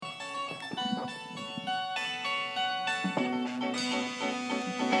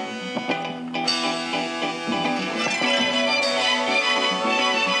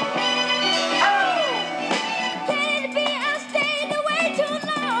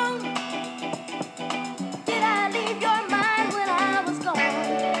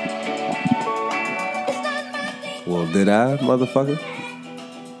Well, did I, motherfucker?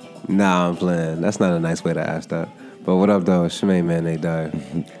 Nah, I'm playing. That's not a nice way to ask that. But what up, though? Shemaine, man, they died.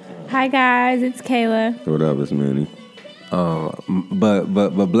 Hi, guys. It's Kayla. What up, it's Manny.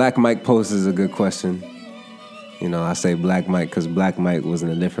 But Black Mike poses a good question. You know, I say Black Mike because Black Mike was in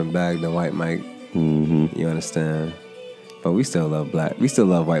a different bag than White Mike. Mm-hmm. You understand? But we still love Black. We still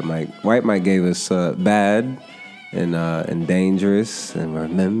love White Mike. White Mike gave us Bad and Dangerous and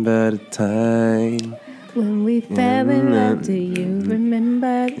Remember the Time. When we fell in love, do you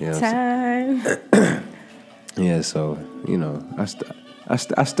remember the time? Yeah, so, you know,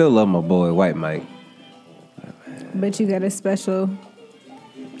 I still love my boy White Mike. But you got a special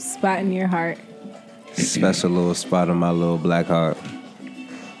spot in your heart. Special little spot on my little black heart.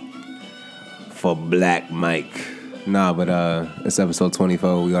 For Black Mike. Nah, but it's episode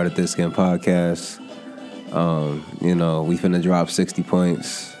 24. We are the Thick Skin Podcast. You know, we finna drop 60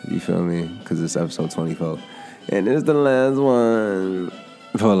 points. You feel me? Because it's episode 24. And it's the last one.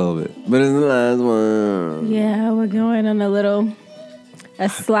 For a little bit. But it's the last one. Yeah, we're going on a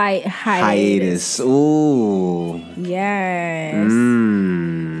slight hiatus. Ooh. Yes.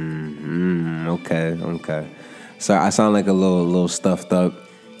 Okay. So I sound like a little stuffed up.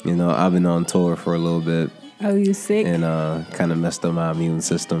 You know, I've been on tour for a little bit. Oh, you sick? And kind of messed up my immune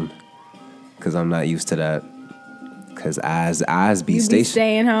system. Because I'm not used to that. Because eyes be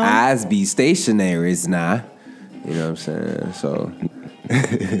staying home? Eyes be stationaries now. You know what I'm saying? So...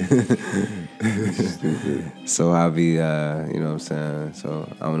 So I'll be, you know what I'm saying?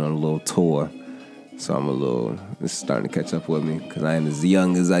 So I went on a little tour. So it's starting to catch up with me because I ain't as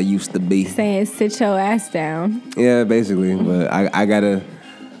young as I used to be. Saying sit your ass down. Yeah, basically. But I gotta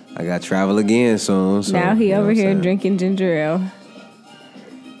travel again soon. So, now he over here saying? drinking ginger ale.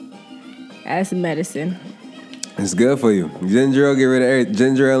 As medicine. It's good for you. Ginger ale, get rid of everything.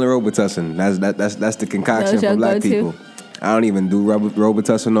 Ginger ale and Robitussin. That's the concoction for black people. I don't even do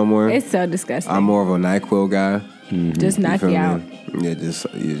Robitussin no more. It's so disgusting. I'm more of a NyQuil guy. Mm-hmm. Just knock you out. Yeah, just.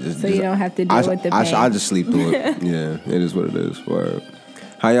 So you don't have to deal with the pain. I just sleep through it. Yeah, it is what it is. Word.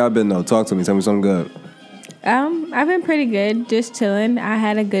 How y'all been though? Talk to me. Tell me something good. I've been pretty good. Just chilling. I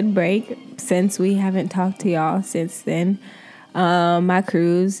had a good break since we haven't talked to y'all since then. My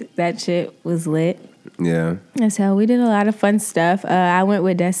cruise, that shit was lit. Yeah. And so we did a lot of fun stuff. I went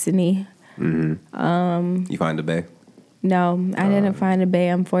with Destiny. Mm-hmm. You find the bay? No, I didn't find a bay,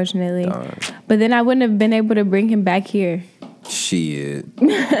 unfortunately. But then I wouldn't have been able to bring him back here. Shit.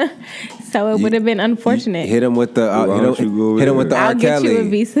 So it would have been unfortunate. Hit him with the hit him with the R. Kelly. I'll get you a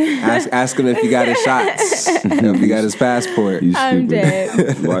visa. ask him if he got his shots. If he got his passport. I'm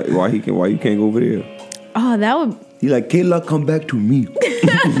dead. Why you can't go over there? Oh, that would. He like, Kayla, come back to me.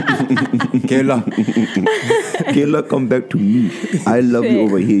 Kayla, come back to me. I love you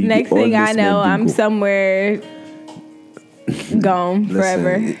over here. Next thing I know, I'm somewhere gone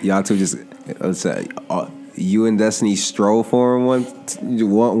forever. Y'all two just you and Destiny stroll for him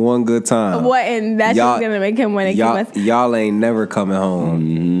one good time. What? And that's just gonna make him want to keep us. Y'all ain't never coming home.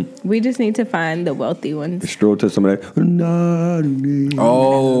 Mm-hmm. We just need to find the wealthy ones. Stroll to some of that.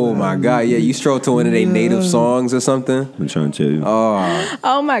 Oh my God! Yeah, you stroll to one of their native songs or something. I'm trying to tell you.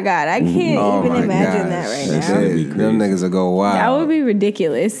 Oh my God! I can't even imagine that right now. Them niggas will go wild. That would be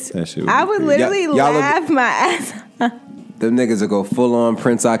ridiculous. I would literally laugh my ass off. Them niggas will go full on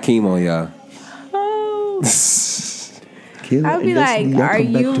Prince Akeem on y'all. I'd be like,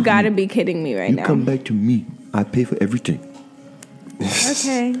 you gotta be kidding me right now. You come back to me. I pay for everything.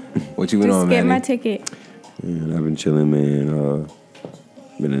 Okay. What you been on, man? Just get my ticket. Man, I've been chilling, man.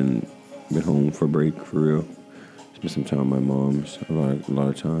 Been home for break, for real. Spent some time with my mom's a lot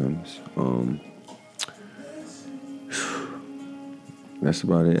of times. That's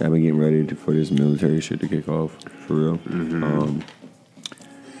about it. I've been getting ready for this military shit to kick off, for real. Mm-hmm.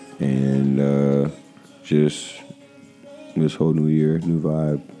 And just this whole new year, new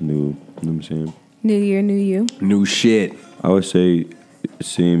vibe, new, you know what I'm saying? New year, new you. New shit. I would say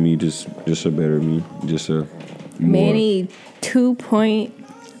seeing me just a better me, just a Manny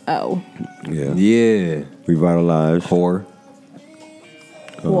 2.0. Yeah. Revitalized. Whore.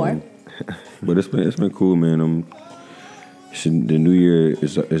 But it's been cool, man. The new year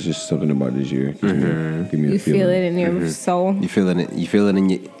is just something about this year. Give me a you feeling. feel it in your soul. You feel it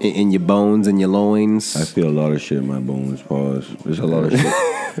in your bones and your loins. I feel a lot of shit in my bones. Pause. There's a lot of shit.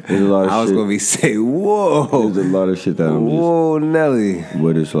 There's a lot of I was shit. gonna be say, whoa, There's a lot of shit that I'm just. whoa, Nelly.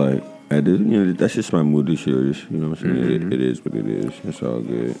 But it's like, that's just my mood this year. Just, you know what I'm saying? It is what it is. It's all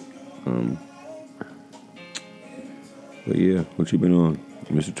good. But yeah, what you been on,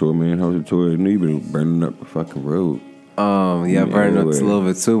 Mr. Tour Man? How's the tour? I know you been burning up the fucking road. Yeah, burning up Anyway. a little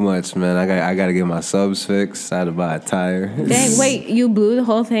bit too much, man. I got to get my subs fixed. I had to buy a tire. Dang, wait, you blew the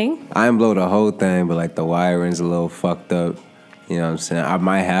whole thing? I didn't blow the whole thing, but like the wiring's a little fucked up. You know what I'm saying? I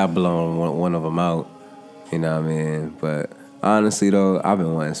might have blown one of them out. You know what I mean? But honestly, though, I've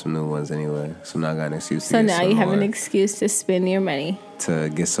been wanting some new ones anyway, so I'm not got an excuse to So get now some you have an more. excuse to spend your money. To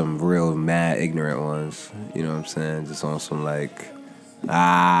get some real mad ignorant ones. You know what I'm saying? Just on some like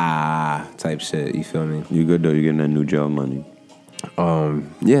type shit. You feel me? You good though? You getting that new job money?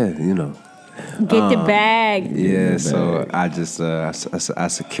 Yeah, you know. Get the bag. Yeah, the so bag. I just I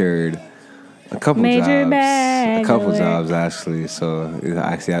secured a couple Major jobs, bag a couple alert. jobs actually. So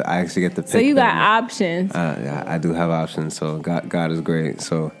I actually get to pick. So you got them. options. I do have options. So God is great.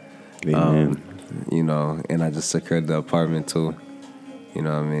 So Amen. you know, and I just secured the apartment too. You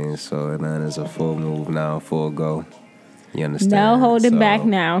know what I mean? So Atlanta's a full move now, full go. You understand? No holding So, back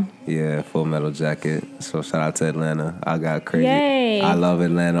now. Yeah, Full Metal Jacket. So shout out to Atlanta. I got crazy. Yay. I love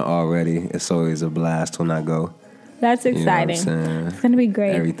Atlanta already. It's always a blast when I go. That's You know what I'm exciting. saying? It's gonna be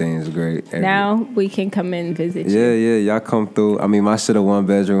great. Everything is great. Now we can come and visit you. Yeah, y'all come through. I mean, my shit a one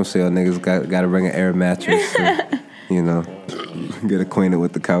bedroom, so y'all niggas got to bring an air mattress. To, you know, get acquainted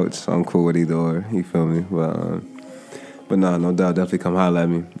with the couch. So I'm cool with either or. You feel me? But no doubt, definitely come holler at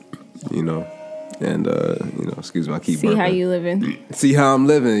me. You know, and you know, excuse me, I keep See how burping. you living. See how I'm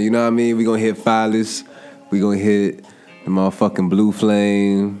living. You know what I mean? We gonna hit Phyllis. We gonna hit the motherfucking Blue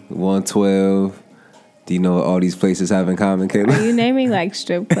Flame, 112. Do you know what all these places have in common, Are Kayla? you naming like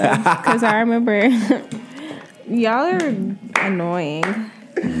strip clubs? Because I remember y'all are annoying.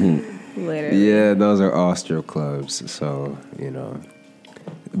 Literally. Yeah, those are all strip clubs. So you know,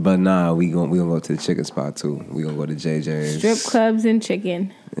 but nah, we gonna go to the chicken spot too. We gonna go to JJ's. Strip clubs and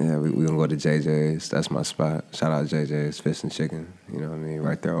chicken. Yeah, we gonna go to JJ's. That's my spot. Shout out JJ's Fish and Chicken. You know what I mean?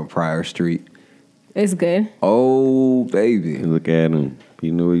 Right there on Pryor Street. It's good. Oh baby. Look at him.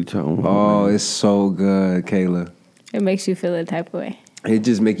 You know what you talking about. Oh, man. it's so good, Kayla. It makes you feel a type of way. It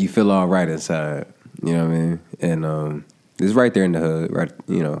just make you feel all right inside. You know what I mean? And it's right there in the hood, right?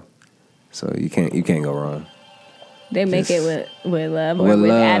 You know, so you can't go wrong. They make Just- it with love or With with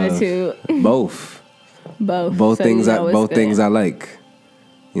love. attitude. Both, Both. both So things. you know it's Both good. things I like.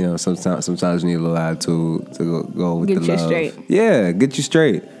 You know, sometimes you need a little attitude to go with Get the you love. straight. Yeah, get you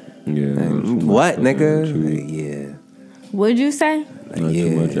straight. Yeah. Like, too much what, fucking nigga? attitude. Like, yeah. What'd you say? Like, Not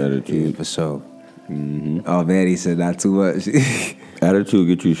too much attitude. Yeah, for sure. Oh man, he said not too much. Attitude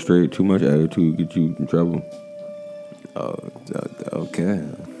get you straight. Too much attitude get you in trouble. Okay.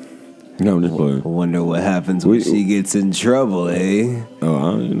 No, I'm just playing. Wonder what happens when We- she gets in trouble, eh? Oh, I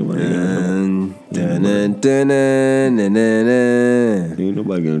ain't nobody getting in trouble. Dun-dun-dun-dun-dun-dun. Ain't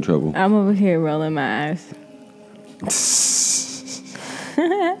nobody getting in trouble. I'm over here rolling my eyes.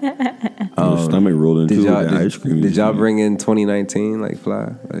 Your stomach rolling too. The ice cream. Did is y'all sweet. bring in 2019 like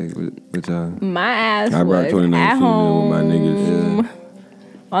fly? Like with y'all? My ass I brought was 2019 at in home with my niggas.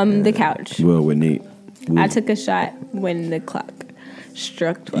 on the couch. Well, with Nate. I took a shot when the clock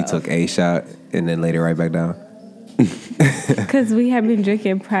struck 12. You took a shot and then laid it right back down. Because we had been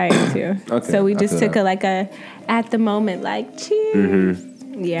drinking prior to. Okay, So we I just feel took that. a at the moment, like, cheers.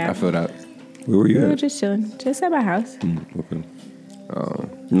 Yeah. I feel that. Where were We you were at? just chilling. Just at my house. Okay.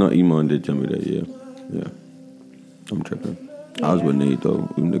 No, Iman did tell me that, yeah. Yeah. I'm tripping. I was with Nate, though.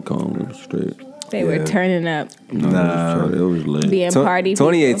 Even the calm, it was straight. They were Yeah. turning up. No, Nah. it was lit. Being party people.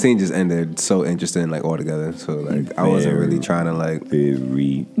 2018 just ended so interesting, like altogether. So like I wasn't really trying to like.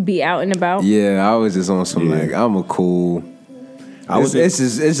 Very. Be out and about. Yeah, I was just on some Yeah. like I'm a cool. I was it's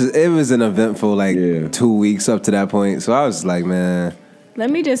just it was an eventful like Yeah. 2 weeks up to that point. So I was like, man, Let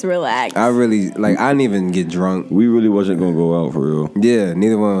me just relax. I really like I didn't even get drunk. We really wasn't going to go out for real. Yeah,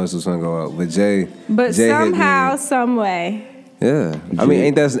 neither one of us was gonna go out. But Jay, but Jay hit me. somehow, some way. Yeah, I mean,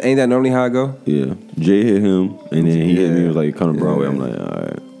 ain't that normally how I go? Yeah. Jay hit him, and then he hit me. Yeah. He was like, come to Broadway. Yeah. I'm like, all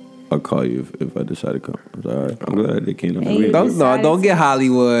right. I'll call you if I decide to come. I was like, all right. I'm glad they came. And you Don't get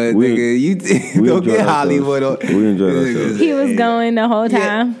Hollywood, We- nigga. You we don't enjoyed get ourselves. Hollywood. We enjoyed ourselves. He was going the whole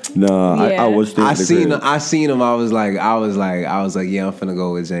time. Nah, Yeah. I was still I at the seen crib. him. I seen him. I was like, yeah, I'm finna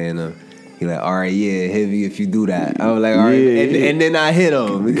go with Jay and him. He like, all right, yeah, hit me if you do that. I was like, all right, Yeah, and, yeah. and then I hit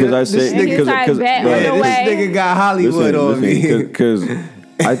him Because I This said- And he was like, bet on the this way. nigga got Hollywood on me. Because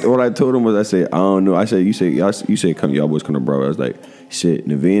what I told him was, I said, I don't know. I said, you say come, y'all boys come to Broadway. I was like, shit,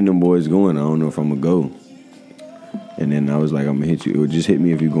 Naveen and them boys going. I don't know if I'm gonna go. And then I was like, I'm gonna hit you. It would just hit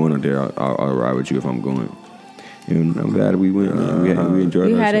me if you're going up there. I'll ride with you if I'm going. And I'm glad we went. Man. We enjoyed.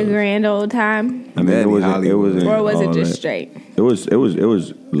 You ourselves. had a grand old time. I mean, it wasn't, or was it all just that. straight? It was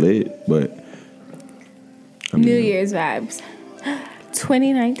lit, but New Year's vibes.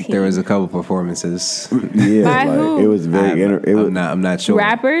 2019. There was a couple performances. yeah, By like who? it was very. I'm not sure.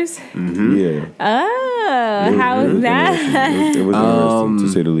 Rappers? Yeah. Oh, how was that? It was interesting, to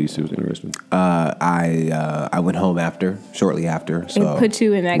say the least. It was interesting. I went home shortly after. So It put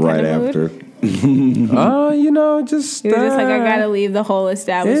you in that Right kind of after. mood? just You were just like, I gotta leave the whole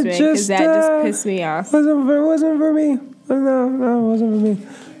establishment because that just pissed me off. wasn't for me. No, it wasn't for me.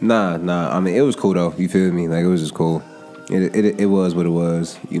 Nah. I mean, it was cool though. You feel me? Like it was just cool. It was what it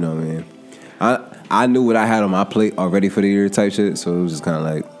was. You know what I mean? I knew what I had on my plate already for the year type shit. So it was just kind of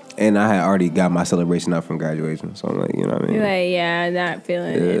like, and I had already got my celebration out from graduation. So I'm like, you know what I mean? You're like, yeah, not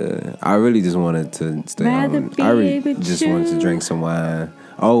feeling it. I really just wanted to stay Rather home. be I really with just you. wanted to drink some wine.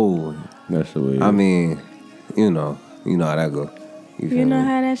 Oh, That's the way. I mean, you know how that go. You feel know me?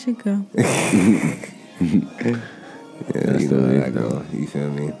 how that should go. Yeah, you know how that go. You feel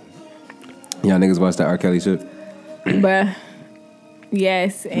me? Y'all niggas watch that R. Kelly shit? Bruh.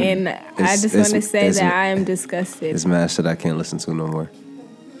 Yes, and I just want to say that I am disgusted. It's mad shit I can't listen to no more.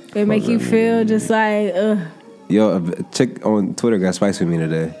 It make you feel just like, ugh. Yo, a chick on Twitter got spicy with me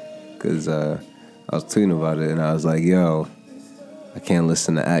today because I was tweeting about it and I was like, yo, I can't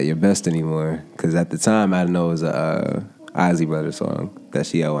listen to At Your Best anymore because at the time I didn't know it was a Ozzy Brothers song that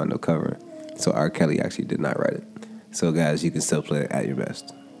she had wound up covering. So R. Kelly actually did not write it. So guys, you can still play At Your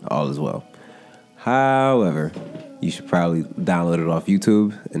Best. All is well. However, you should probably download it off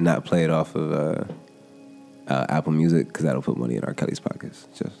YouTube and not play it off of Apple Music because that'll put money in R. Kelly's pockets.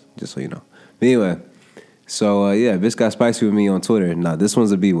 Just so you know. But anyway, so bitch got spicy with me on Twitter. Now this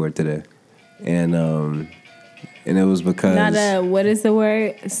one's a B word today, and it was because Not a, what is the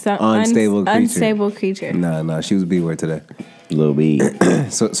word? Unstable creature. Unstable creature. Nah, she was a B word today. Little B.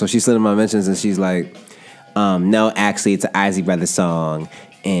 So she slid in my mentions and she's like, no, actually it's an Ozzy Brothers song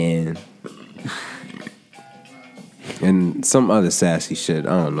and some other sassy shit.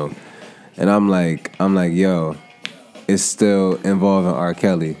 I don't know. And I'm like, yo, it's still involving R.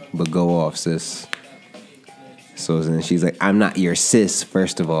 Kelly, but go off, sis. So then she's like, I'm not your sis,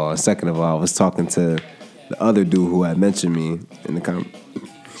 first of all. Second of all, I was talking to the other dude who had mentioned me in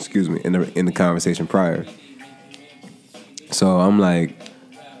the in the conversation prior. So I'm like,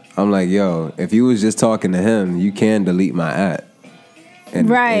 yo, if you was just talking to him, you can delete my @. And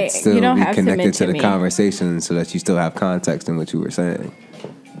Right. it still You don't be have to connected to mention the me. conversation so that you still have context in what you were saying.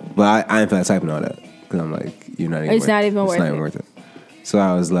 But I ain't feel like typing all that because I'm like, you're not even. It's not even worth it. So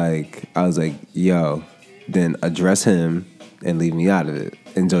I was like, yo, then address him and leave me out of it.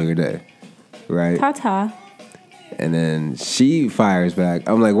 Enjoy your day, right? Ta-ta. And then she fires back.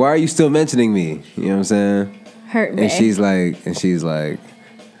 I'm like, why are you still mentioning me? You know what I'm saying? Hurt me. And she's like,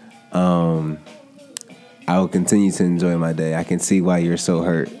 I will continue to enjoy my day. I can see why you're so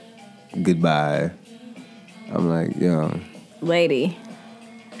hurt. Goodbye. I'm like, yo. Lady,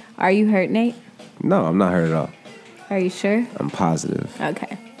 are you hurt, Nate? No, I'm not hurt at all. Are you sure? I'm positive.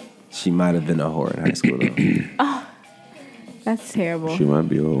 Okay. She might have been a whore in high school, though. That's terrible. She might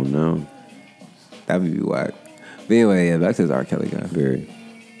be old now. That would be whack. But anyway, yeah, back to this R. Kelly guy. Very.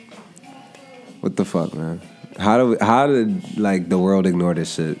 What the fuck, man? How did like the world ignore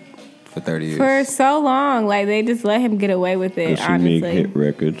this shit for 30 years? For so long, like they just let him get away with it. She Honestly, make hit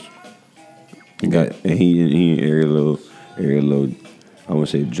records. And he in every little, I wouldn't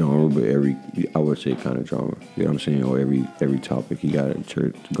say genre, but I would say kind of genre. You know what I'm saying? Or every topic he got at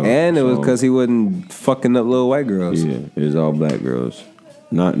church. And it was because he wasn't fucking up little white girls. Yeah, it was all black girls.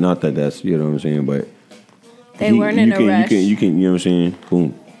 Not that that's, you know what I'm saying, but they weren't in a rush. You can, you know what I'm saying?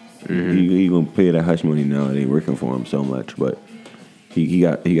 Boom. Mm-hmm. He gonna pay that hush money now. It ain't working for him so much, but he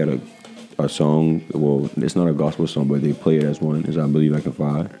got a song. Well, it's not a gospel song, but they play it as one. As I Believe I Can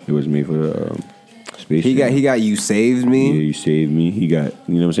Fly. It was made for the space. He got You Saved Me. Yeah, You Saved Me. He got,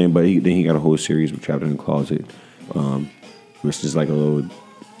 you know what I'm saying. But then he got a whole series with Trapped in the Closet, which is like a little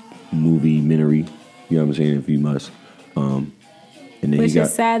movie minery. You know what I'm saying? If you must. And then Which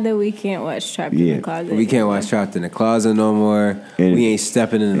is sad that we can't watch Trapped in the Closet. We can't watch Trapped in the Closet no more. And we ain't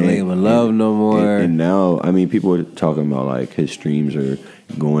stepping in the name of love no more. And now, I mean, people are talking about like his streams are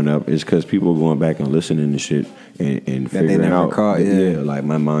going up. It's because people are going back and listening to shit and figuring out. Caught, yeah. Like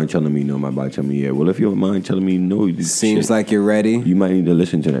my mind telling me no, my body telling me yeah. Well, if your mind telling me no, seems shit, like you're ready. You might need to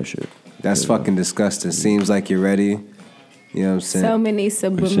listen to that shit. That's fucking disgusting. Seems like you're ready. You know what I'm saying? So many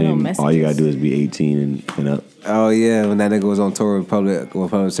subliminal messages. All you gotta do is be 18 and up. Oh yeah, when that nigga was on tour with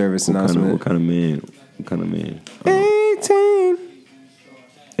public service announcement. What kind of man What kind of man? 18.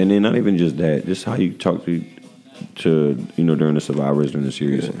 And then not even just that, just how you talk to during the survivors during the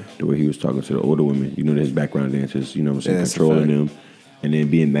series, the way he was talking to the older women, his background dancers, what I'm saying, controlling them, and then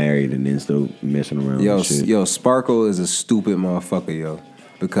being married and then still messing around. Yo, Sparkle is a stupid motherfucker, yo,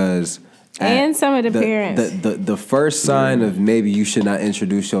 because. And some of the parents. The first sign of maybe you should not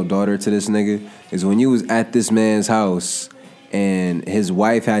introduce your daughter to this nigga is when you was at this man's house and his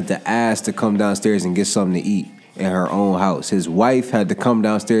wife had to ask to come downstairs and get something to eat in her own house. His wife had to come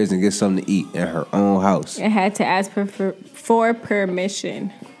downstairs and get something to eat in her own house. It had to ask for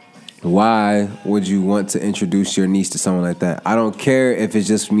permission. Why would you want to introduce your niece to someone like that? I don't care if it's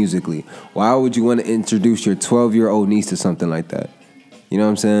just musically. Why would you want to introduce your 12-year-old niece to something like that? You know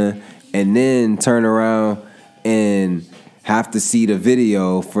what I'm saying? And then turn around and have to see the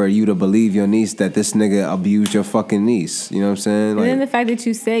video for you to believe your niece that this nigga abused your fucking niece. You know what I'm saying? And then the fact that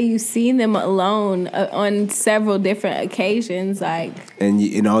you say you've seen them alone on several different occasions, like...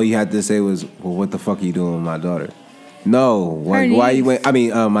 And all you had to say was, well, what the fuck are you doing with my daughter? No. Why you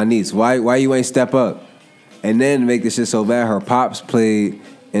ain't... my niece. Why you ain't step up? And then make this shit so bad, her pops played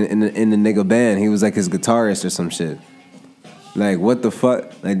in the nigga band. He was like his guitarist or some shit. Like, what the fuck?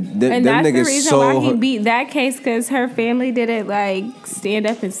 Like, and that's the reason why he beat that case, because her family didn't, like, stand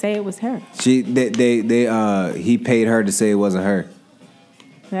up and say it was her. He paid her to say it wasn't her.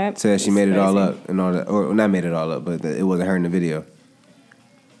 Said she made it all up and all that. Or not made it all up, but it wasn't her in the video.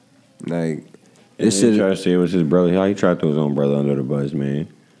 Like, this shit. He tried to say it was his brother. How he tried to throw his own brother under the bus, man.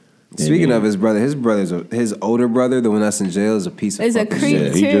 Speaking of his brother, his older brother, the one that's in jail, is a piece of fucking creep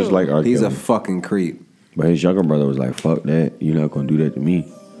shit. too. He just like R. He's Kelly. a fucking creep. But his younger brother was like, fuck that. You're not going to do that to me.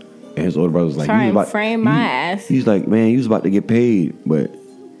 And his older brother was like, try and frame my ass. He's like, man, you was about to get paid. But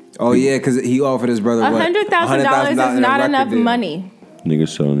oh, yeah, because he offered his brother $100,000 is not enough money. Niggas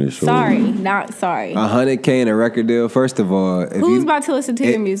selling his soul. Sorry, not sorry. $100K in a record deal. First of all, who's about to listen to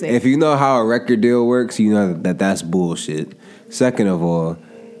your music? If you know how a record deal works, you know that's bullshit. Second of all,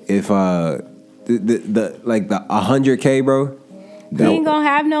 if the 100K, bro, he ain't gonna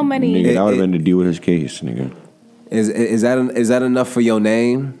have no money. Nigga, that would have been to deal with his case, nigga. Is that enough for your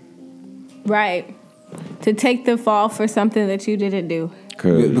name? Right. To take the fall for something that you didn't do.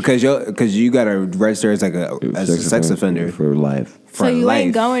 Because you gotta register as a sex offender for life. So you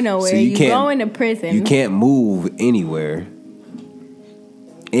ain't going nowhere. So you going to prison. You can't move anywhere.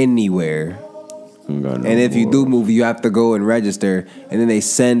 And if you do move, you have to go and register, and then they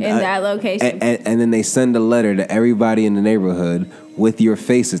send in that location, and then they send a letter to everybody in the neighborhood with your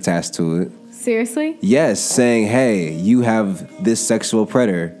face attached to it. Seriously? Yes, saying, "Hey, you have this sexual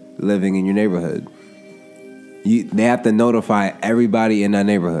predator living in your neighborhood." They have to notify everybody in that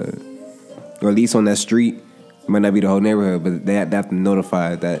neighborhood, or at least on that street. It might not be the whole neighborhood, but they have to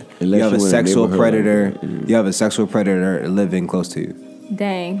notify that you have a sexual predator. You have a sexual predator living close to you.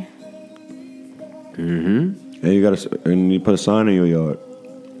 Dang. Mm-hmm. And you put a sign in your yard.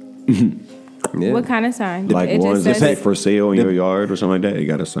 Yeah. What kind of sign? Like ones that say for sale in your yard or something like that. You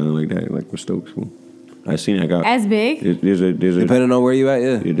got a sign like that, like for Stokes. I seen it. As big? There's a depending on where you at.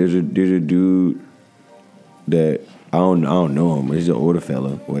 Yeah. There's a dude that I don't know him. But he's an older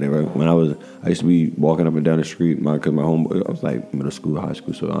fella, whatever. When I used to be walking up and down the street, because my home, I was like middle school, high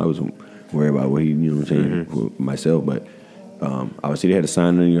school, so I wasn't worried about what he, you know what I'm saying, for myself. But I would see they had a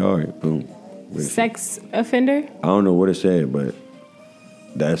sign in the yard. Boom. Sex offender? I don't know what it said, but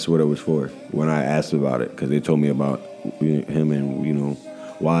that's what it was for. When I asked about it, because they told me about him and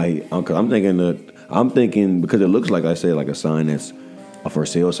why. I'm thinking because it looks like I said like a sign that's a for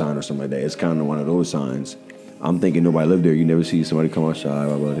sale sign or something like that. It's kind of one of those signs. I'm thinking nobody lived there. You never see somebody come outside.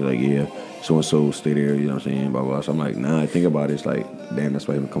 Blah, blah. They're like, yeah, so and so stay there. You know what I'm saying? Blah blah. So I'm like, nah. I think about it. It's like, damn, that's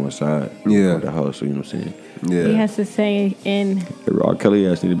why he would come outside. Yeah, the house. So you know what I'm saying? Yeah. He has to say in. R. Kelly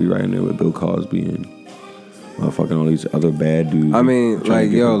has to be right in there with Bill Cosby and motherfucking all these other bad dudes. I mean,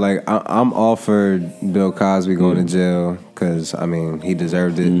 I'm all for Bill Cosby going to jail because, I mean, he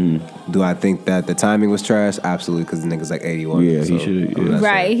deserved it. Mm-hmm. Do I think that the timing was trash? Absolutely, because the nigga's like 81. Yeah, so he should. Yeah.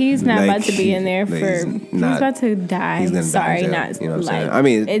 Right, he's not about to be in there for. He's about to die. He's gonna die. Not. You know what I'm saying? I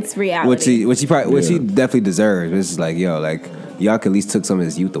mean, it's reality. Which he definitely deserves. It's like, y'all could at least took some of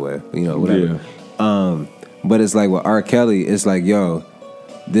his youth away. Whatever. Yeah. But it's like with R. Kelly, it's like,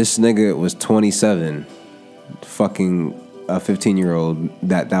 this nigga was 27. Fucking a 15-year-old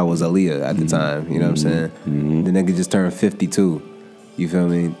that was Aaliyah at the time. You know what I'm saying? Mm-hmm. The nigga just turned 52. You feel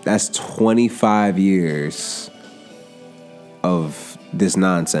me? That's 25 years of this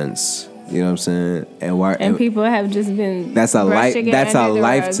nonsense. You know what I'm saying? And people have just been. That's a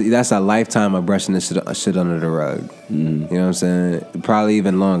lifetime of brushing this shit under the rug. Mm-hmm. You know what I'm saying? Probably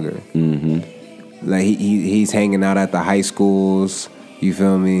even longer. Mm-hmm. Like he's hanging out at the high schools. You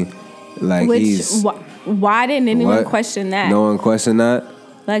feel me? Like why didn't anyone what? question that? No one questioned that.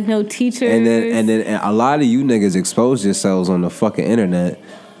 Like no teachers. And then a lot of you niggas expose yourselves on the fucking internet.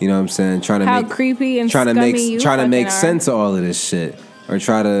 You know what I'm saying? Trying to how make creepy and trying to make are. sense of all of this shit, or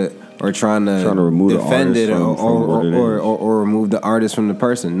trying to remove defend the it artist or remove the artist from the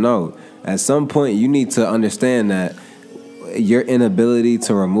person. No, at some point you need to understand that your inability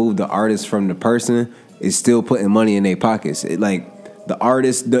to remove the artist from the person is still putting money in their pockets. It, like the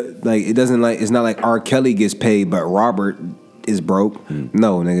artist, it doesn't like it's not like R. Kelly gets paid, but Robert is broke.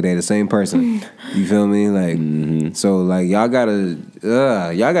 No, nigga, they the same person. You feel me? Like, so like y'all gotta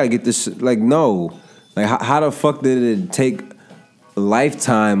get this. Like, no, like how the fuck did it take a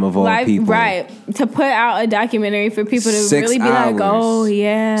lifetime of all people, right, to put out a documentary for people to 6 really be hours. like, oh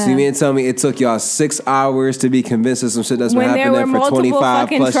yeah. See me and tell me it took y'all 6 hours to be convinced of some shit that's been happening for 25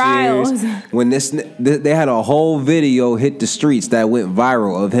 plus trials. years. When they had a whole video hit the streets that went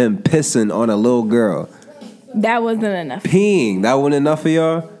viral of him pissing on a little girl. That wasn't enough. Peeing, that wasn't enough for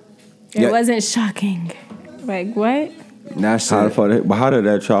y'all? It wasn't shocking. Like, what? That's how did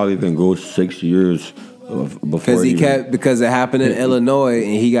that child even go 6 years before? Because it happened in Illinois,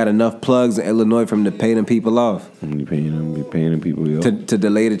 and he got enough plugs in Illinois from to pay them people off. He paying them people off. To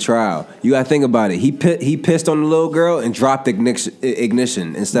delay the trial. You gotta think about it. He pissed on the little girl and dropped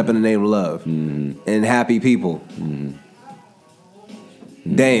ignition and stepped in the name of love and happy people.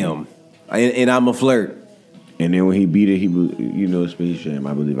 Damn, and I'm a flirt. And then when he beat it, he was, Space Jam,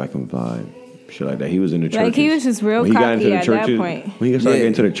 I Believe I Can Fly. Shit like that. He was in the churches. Like, he was just real cocky at that point. When he started getting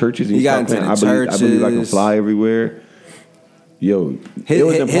into the churches, he got into the churches. I believe I Can Fly everywhere. Yo, it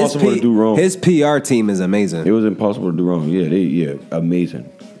was impossible to do wrong. His PR team is amazing. It was impossible to do wrong. Yeah,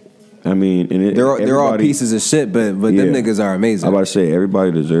 amazing. I mean, and they're all pieces of shit, but them niggas are amazing. I'm about to say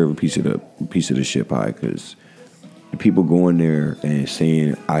everybody deserves a piece of the shit pie, because people going there and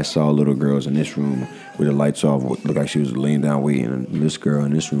saying, I saw little girls in this room with the lights off, looked like she was laying down waiting, and this girl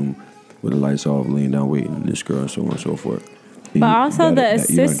in this room with the lights off, laying down waiting, and this girl, and so on and so forth. But also the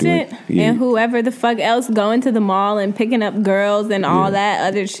assistant and whoever the fuck else going to the mall and picking up girls and all that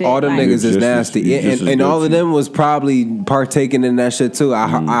other shit. All them niggas is nasty. And all of them was probably partaking in that shit too. I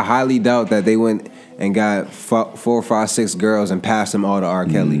highly doubt that they went and got 4, 5, 6 girls and passed them all to R.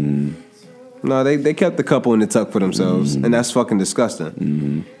 Kelly. No, they kept the couple in the tuck for themselves, and that's fucking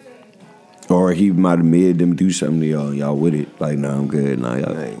disgusting. Or he might have made them do something to y'all. Y'all with it? Like, nah, I'm good. Nah,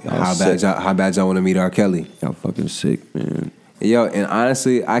 y'all how bad y'all want to meet R. Kelly? Y'all fucking sick, man. Yo, and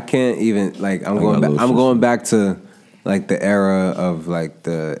honestly, I can't even I'm going back to like the era of like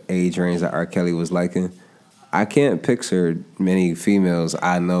the age range that R. Kelly was liking. I can't picture many females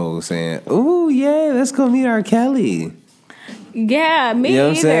I know saying, "Ooh, yeah, let's go meet R. Kelly." Yeah, me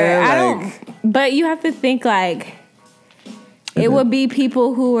either. I don't. But you have to think like it would be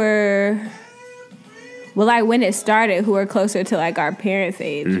people who were, well, like when it started, who were closer to like our parents'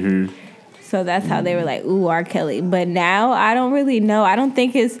 age. So that's how they were like, "Ooh, R. Kelly." But now I don't really know. I don't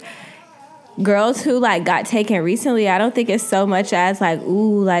think it's girls who like got taken recently. I don't think it's so much as like,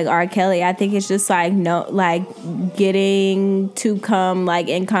 "Ooh, like R. Kelly." I think it's just like getting to come like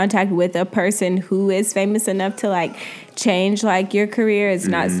in contact with a person who is famous enough to like change like your career. It's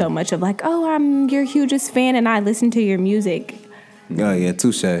not so much of like, "Oh, I'm your hugest fan and I listen to your music." Oh yeah,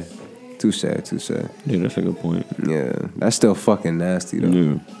 touche. Yeah, that's a good point. Yeah, that's still fucking nasty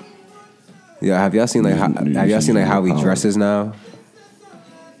though. Yeah, have y'all seen how he dresses now?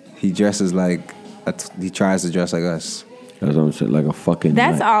 He dresses like he tries to dress like us. That's what I'm saying, like a fucking.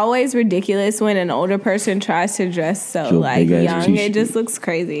 That's always ridiculous when an older person tries to dress so like young. It just looks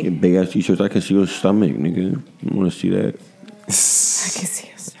crazy. Big ass t-shirts. I can see your stomach, nigga. You want to see that? I can see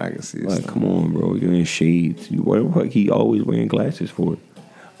your stomach. Like, come on, bro. You're in shades. What the fuck? He always wearing glasses for?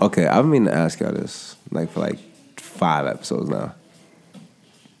 Okay, I've been meaning to ask y'all this like for like 5 episodes now.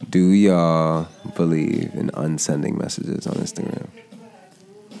 Do y'all believe in unsending messages on Instagram?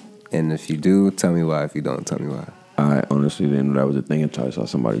 And if you do, tell me why. If you don't, tell me why. I honestly didn't know that was a thing until I saw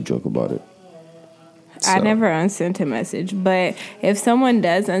somebody joke about it. I never unsent a message, but if someone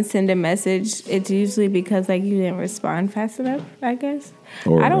does unsend a message, it's usually because like you didn't respond fast enough, I guess.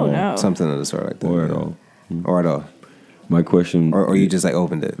 I don't know. Something of the sort like that. Or at all. Or at all. My question... Or you just like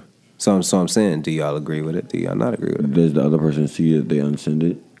opened it. So I'm saying, do y'all agree with it? Do y'all not agree with it? Does the other person see that they unsend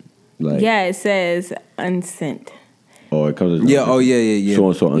it? Like, yeah, it says unsent. Oh, it comes as yeah. So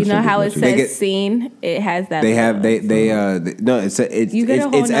and so. You know how it says seen? It has that. They have no. It's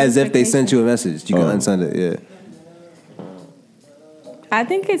as if they sent you a message. You can unsend it. Yeah. I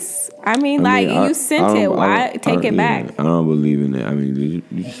think it's. I mean, you sent it. Why take it back? I don't believe in it. I mean,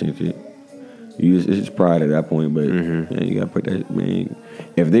 you sent it. It's pride at that point, but man, you gotta put that, man.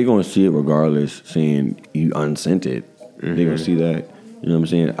 If they're gonna see it regardless, saying you unsent it, they're gonna see that. You know what I'm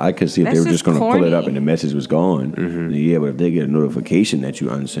saying? I could see if they were just gonna pull it up and the message was gone. Yeah, but if they get a notification that you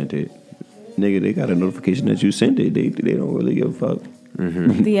unsent it, nigga, they got a notification that you sent it. They don't really give a fuck.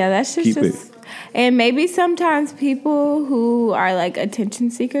 Yeah, that's just Keep just. And maybe sometimes people who are like attention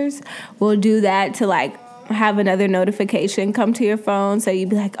seekers will do that to like have another notification come to your phone, so you'd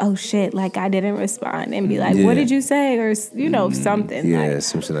be like, oh shit, like I didn't respond, and be like, what did you say, or something. Yeah, like,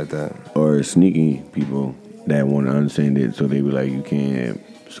 some shit like that. Or sneaky people that want to unsend it, so they be like, you can't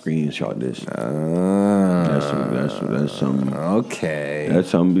screenshot this. That's something. Okay. That's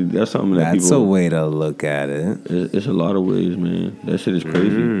something that people. That's a way to look at it. It's a lot of ways, man. That shit is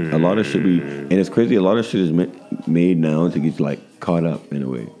crazy. A lot of shit and it's crazy. A lot of shit is made now to get like caught up in a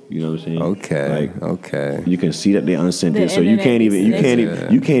way. You know what I'm saying? Okay. You can see that they unsent it, so you can't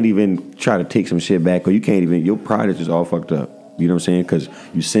even try to take some shit back, or you can't even. Your pride is just all fucked up. You know what I'm saying? Because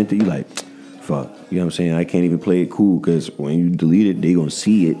you sent it, you like, fuck. You know what I'm saying? I can't even play it cool because when you delete it, they gonna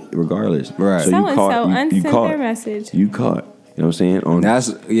see it regardless. Right. So you unsent their message. You caught. You know what I'm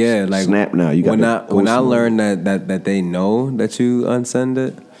saying? Like Snap now. You got when I learned that they know that you unsend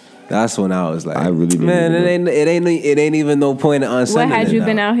it. That's when I was like, I really didn't it ain't even no point in unsending it. What, had you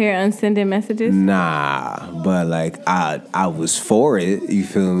been out here unsending messages? Nah, but like I was for it. You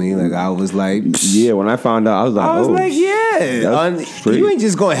feel me? Like I was like, yeah. When I found out, I was like, you ain't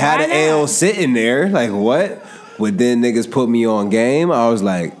just gonna have the L sitting there. Like what? But then niggas put me on game. I was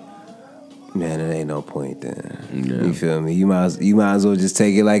like, man, it ain't no point then. Yeah. You feel me? You might as well just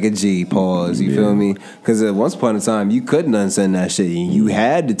take it like a G. Pause. You feel me? Because at once upon a time you couldn't unsend that shit. You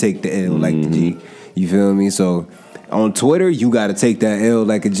had to take the L like the G. You feel me? So on Twitter you got to take that L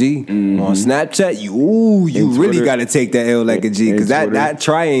like a G. On Snapchat you really got to take that L like a G. Because that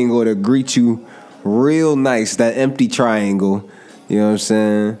triangle to greet you real nice. That empty triangle. You know what I'm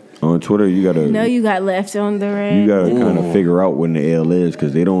saying? On Twitter, you gotta. No, you got left on the red. You gotta kind of figure out when the L is,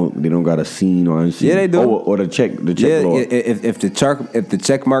 because they don't got a seen or unseen. Yeah, they do. Or the check. Yeah, if the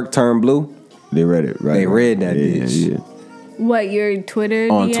check mark turned blue, they read it. Right. They read that bitch. Yeah. What, your Twitter?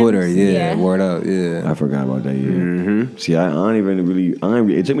 On DMs? Twitter, yeah. Word up, yeah. I forgot about that. Yeah. See, I don't even really.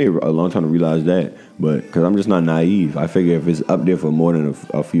 It took me a long time to realize that, but because I'm just not naive. I figure if it's up there for more than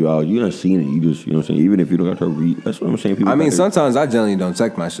a few hours, you done seen it. You just, you know what I'm saying. Even if you don't have to read, that's what I'm saying. People. I mean, sometimes I generally don't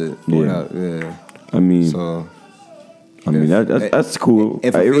check my shit. Word up, yeah. I mean, so. That's cool.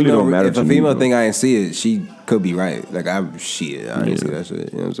 It really don't matter. If a female think I ain't see it, she could be right. Like I ain't see that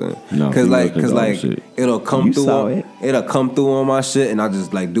shit. You know what I'm saying? Because like it'll come through. It'll come through on my shit, and I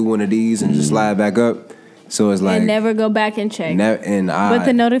just like do one of these and just slide back up. So it's like and never go back and check. But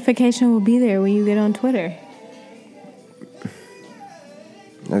the notification will be there when you get on Twitter.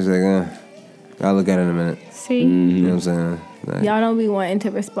 I was like, I'll look at it in a minute. See, you know what I'm saying? Like, y'all don't be wanting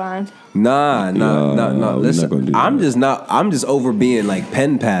to respond. Nah. Listen, I'm just over being like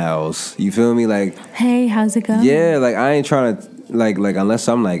pen pals. You feel me? Like, hey, how's it going? Yeah, like I ain't trying to like unless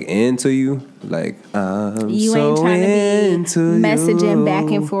I'm like into you. Like you ain't trying to be messaging back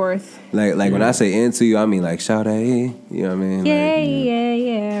and forth. Like when I say into you, I mean like shout out, you know what I mean?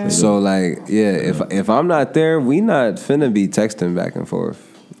 Yeah. So like if I'm not there, we not finna be texting back and forth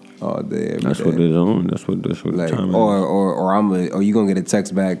all day. That's what it's on. That's what like, the time is. Or you gonna get a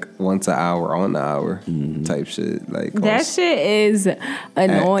text back once an hour on the hour type shit. Like that shit is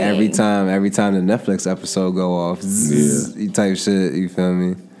annoying. Every time the Netflix episode go off, type shit. You feel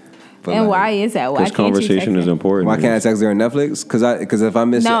me? But and like, why is that? Why can't conversation is important. Why can't I text during Netflix? Because if I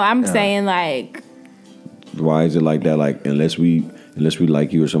miss I'm saying like. Why is it like that? Like unless we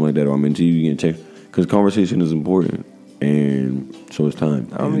like you or something like that, or I'm into you, you can text. Because conversation is important. And so it's time.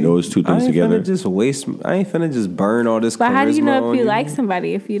 I mean, those two things together. I ain't finna just burn all this. But how do you know if you like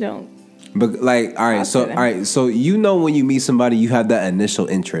somebody if you don't? But like, all right, so you know when you meet somebody, you have that initial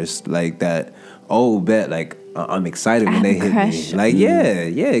interest, like that. Oh, bet, like I'm excited when they hit me. Like,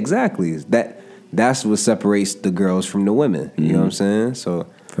 yeah, exactly. That's what separates the girls from the women. You know what I'm saying? So,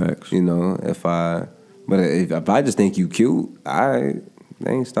 facts. You know, if I just think you cute,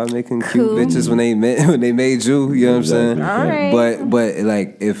 they ain't start making cute bitches when they made you. You know what I'm saying? All right. But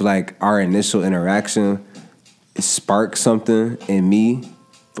like if like our initial interaction sparks something in me,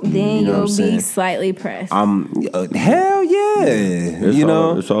 then you'll be slightly pressed. Hell yeah.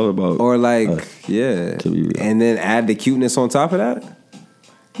 It's all about or like and then add the cuteness on top of that.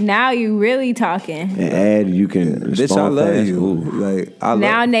 Now you really talking. And you can bitch, I love fast. You. Like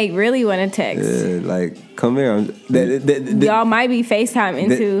now Nate really want to text. Yeah, like come here. Y'all might be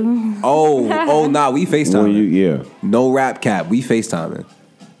FaceTiming too. Nah, we FaceTiming. Yeah. No rap cap. We FaceTiming.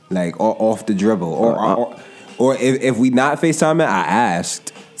 like off the dribble, or if we not FaceTiming, I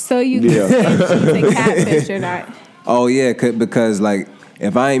asked. So you can say she's a catfish or not? Oh yeah, because like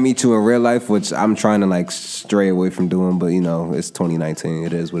if I ain't meet you in real life, which I'm trying to like stray away from doing, but you know it's 2019,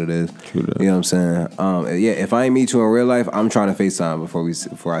 it is what it is. You know what I'm saying? Yeah, if I ain't meet you in real life, I'm trying to FaceTime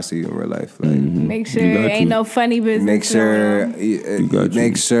before I see you in real life. Like, make sure ain't no funny business. Make sure,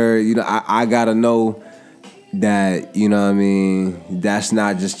 make sure you know. I gotta know that you know what I mean. That's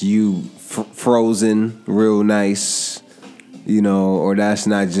not just you frozen, real nice. You know, or that's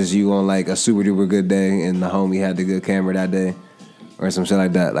not just you on like a super duper good day and the homie had the good camera that day or some shit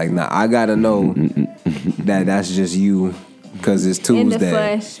like that. Like, nah, I gotta know that that's just you because it's Tuesday. In the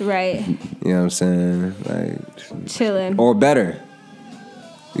flesh, right. You know what I'm saying? Like, chilling. Or better.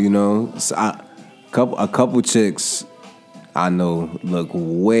 You know? So a couple chicks I know look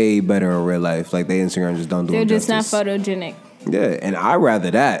way better in real life. Like, their Instagram just don't do They're them just justice. not photogenic. Yeah, and I'd rather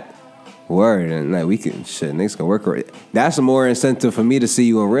that. Word, and like we can niggas can work. That's more incentive for me to see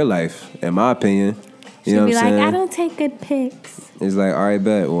you in real life, in my opinion. You know what I'm saying? I don't take good pics. It's like, all right,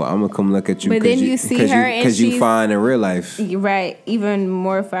 bet. Well, I'm gonna come look at you. But then you see her and because you fine in real life. Right, even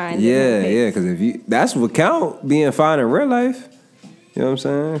more fine. Yeah. Because if you, that's what count being fine in real life. You know what I'm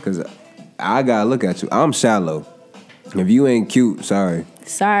saying? Because I gotta look at you. I'm shallow. If you ain't cute, sorry.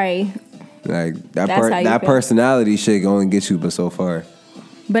 Like that personality shit gonna get you, but so far.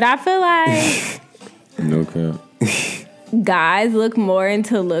 But I feel like no cap. Guys look more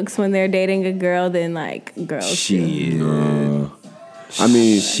into looks when they're dating a girl than like girls do. I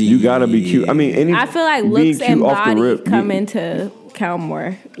mean, you gotta be cute. I mean, I feel like looks and body come into count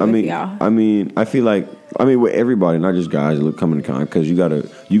more. Y'all. I mean, I feel like with everybody, not just guys, come into count because you gotta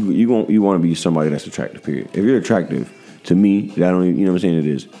you want to be somebody that's attractive. Period. If you're attractive to me, that don't even, you know what I'm saying, it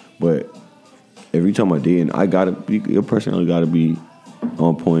is. But every time I date, your personality gotta be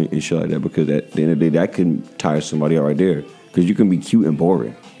on point and shit like that, because at the end of the day, that can tire somebody out right there. Because you can be cute and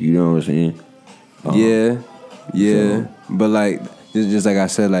boring. You know what I'm saying? Yeah. But like, just like I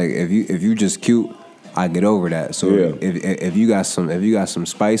said, like if you just cute, I get over that. So if you got some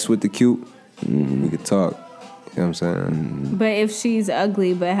spice with the cute, we could talk. You know what I'm saying? But if she's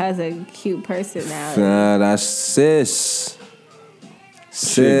ugly but has a cute personality, that's sis.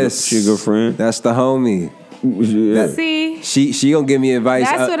 She a good friend. That's the homie. Yeah. See, she gonna give me advice.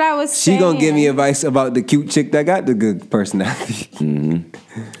 That's what I was saying. She gonna give me advice about the cute chick that got the good personality,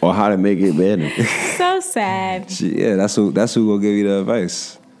 or how to make it better. So sad. That's who gonna give you the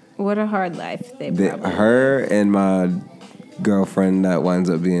advice. What a hard life her and my girlfriend that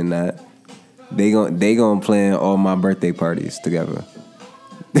winds up being that. They gonna plan all my birthday parties together.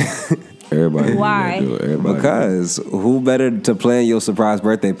 Everybody. Why? Everybody. Because who better to plan your surprise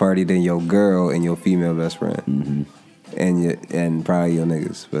birthday party than your girl and your female best friend, and probably your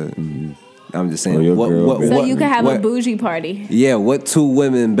niggas. But I'm just saying, so you can have a bougie party. Yeah, what two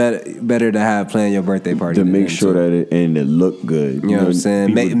women better to have plan your birthday party to make sure that it look good. You know what I'm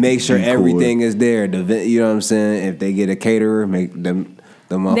saying? Make sure everything is there. You know what I'm saying? If they get a caterer, make them.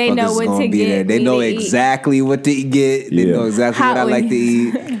 The motherfuckers they know what gonna to be get. There. They know exactly what to get. They know exactly what I like to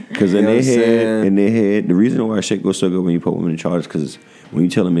eat. Because in their head, the reason why shit goes so good when you put women in charge, because when you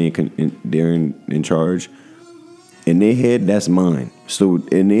tell them they're in charge, in their head that's mine. So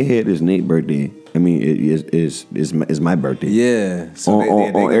in their head is Nate's birthday. I mean, it is my birthday. Yeah. So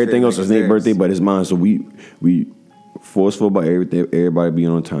on everything else is Nate's birthday, but it's mine. So we forceful about everybody being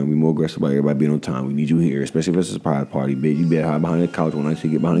on time. We more aggressive about everybody being on time. We need you here, especially if it's a surprise party. Bitch, you better hide behind the couch when I see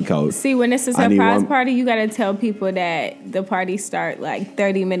you get behind the couch. See, when it's a surprise party, you gotta tell people that the party start like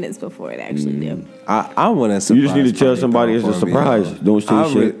 30 minutes before it actually do. I want a surprise. You just need to tell somebody it's a surprise. Don't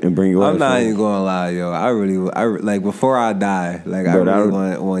say shit and bring your ass. I'm not even gonna lie, yo. I really like before I die, like I really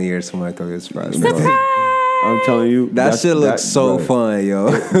want 1 year somebody throw a surprise. I'm telling you, that shit looks so fun, yo.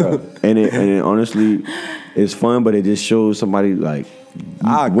 and it honestly. It's fun, but it just shows somebody like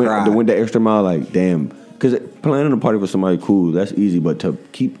went the extra mile. Like, damn, because planning a party for somebody cool, that's easy. But to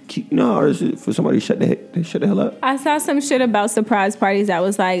keep for somebody to shut the hell up. I saw some shit about surprise parties. I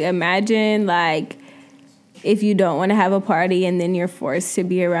was like, imagine like if you don't want to have a party and then you're forced to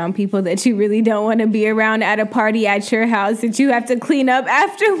be around people that you really don't want to be around at a party at your house that you have to clean up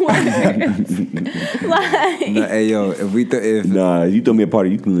afterwards. Hey yo, if you throw me a party,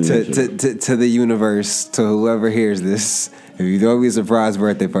 you can to the universe, to whoever hears this. If you throw me a surprise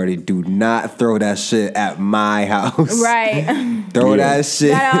birthday party, do not throw that shit at my house. Right. Throw that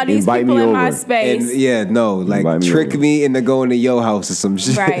shit. Got all these people in my space. And, trick me into going to your house or some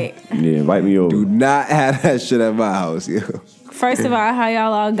shit. Right. Yeah, invite me over. Do not have that shit at my house, yo. First of all, how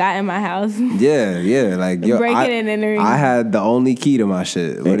y'all all got in my house? Yeah, like yo, breaking and entering. I had the only key to my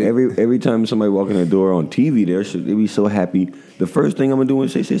shit. And every time somebody walk in the door on TV, they be so happy. The first thing I'm gonna do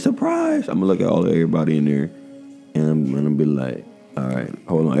is say surprise. I'm gonna look at everybody in there, and I'm gonna be like, all right,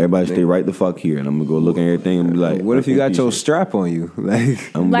 hold on, everybody stay right the fuck here, and I'm gonna go look at everything and be like, what if you got your strap on you? Like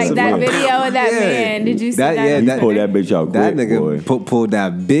that video of that man. Did you see that? Yeah, he pulled that bitch out quick, that nigga pulled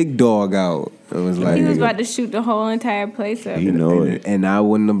that big dog out. It was like he was about to shoot the whole entire place up. He know it, and I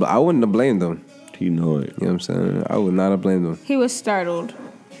wouldn't have blamed him. He know it. You know what I'm saying? I would not have blamed him. He was startled.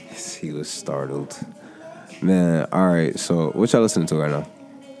 Yes, he was startled. Man, all right. So what y'all listening to right now?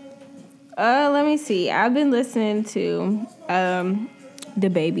 Let me see. I've been listening to The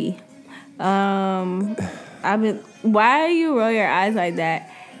Baby. Why you roll your eyes like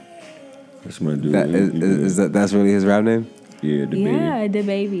that? That's my dude. That's really his rap name? Yeah, The Baby. Yeah, The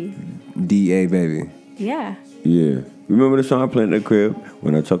Baby. D.A. Baby. Yeah. Yeah. Remember the song I played in the crib?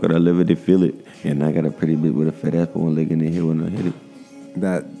 When I talk it, I live it, they feel it. And I got a pretty bitch with a fat ass, but one leg in the hill when I hit it.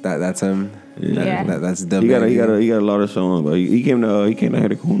 That's him. Yeah. That's the he got a lot of songs, but he came to hear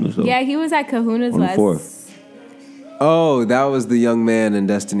the Kahuna's though. Yeah, he was at Kahuna's on the last. 4th. Oh, that was the young man in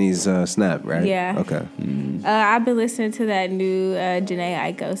Destiny's Snap, right? Yeah. Okay. I've been listening to that new Jhené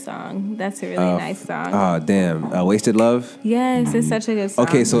Aiko song. That's a really nice song. Oh, damn. Wasted Love? Yes, it's such a good song.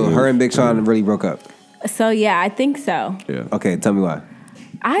 Okay, so her and Big Sean really broke up. So, yeah, I think so. Yeah. Okay, tell me why.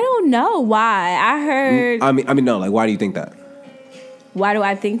 I don't know why. I heard... I mean, no, like, why do you think that? Why do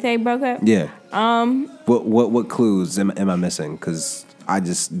I think they broke up? Yeah. What clues am I missing? Because I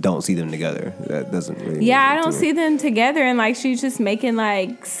just don't see them together. That doesn't really... Yeah, I don't see them together, and, like, she's just making,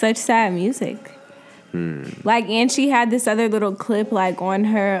 like, such sad music. Like, and she had this other little clip, like, on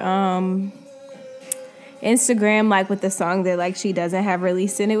her Instagram, like, with the song that, like, she doesn't have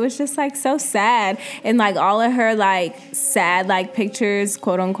released, and it was just, like, so sad. And, like, all of her, like, sad, like, pictures,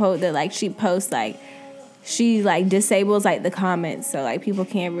 quote-unquote, that, like, she posts, like, she, like, disables, like, the comments, so, like, people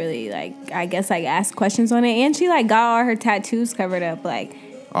can't really, like, I guess, like, ask questions on it. And she, like, got all her tattoos covered up, like,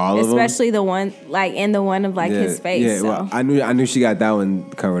 all of them? Especially the one, like, in the one of, like, his face. Yeah, so. well, I knew she got that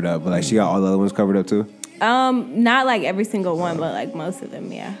one covered up, but, like, she got all the other ones covered up, too? Not, like, every single one, but, like, most of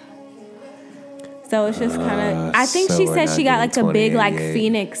them, yeah. So it's just kind of... I think she said she got, like, a big, like,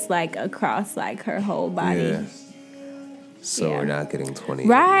 phoenix, like, across, like, her whole body. Yeah. So Yeah. we're not getting 20.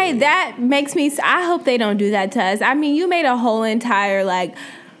 Right. That makes me... I hope they don't do that to us. I mean, you made a whole entire, like,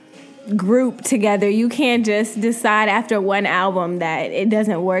 group together. You can't just decide after one album that it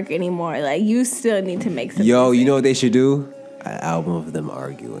doesn't work anymore. Like, you still need to make some music. You know what they should do? An album of them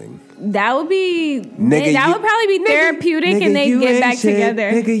arguing. That would be... Nigga, that would probably be therapeutic and they get back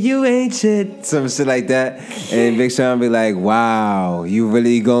together. Nigga, you ain't shit. Some shit like that. And Big Sean be like, wow, you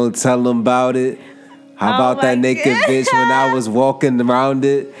really gonna tell them about it? How about that naked bitch when I was walking around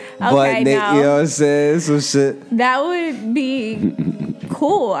it? But you know what I'm saying? Some shit. That would be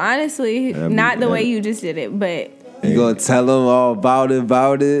cool, honestly. Not the way you just did it, but... You gonna tell them all about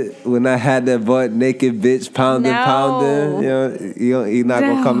it when I had that butt naked bitch pounding. You know, he not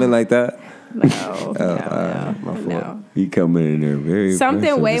gonna come in like that. No. He coming in there very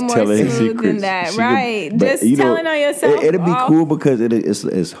something way more smooth than that, right? Just telling on yourself. It'd be cool because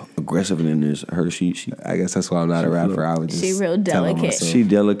it's aggressive and it's her. She. I guess that's why I'm not a rapper. I would just. She real delicate. She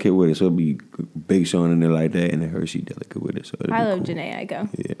delicate with it, so it'd be Big Sean in there like that, and then her she delicate with it. So I love Jhené Aiko.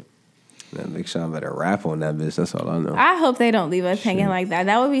 Yeah. Man, Big Sean better rap on that bitch. That's all I know. I hope they don't leave us hanging like that.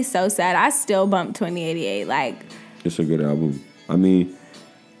 That would be so sad. I still bump 2088. Like, it's a good album. I mean,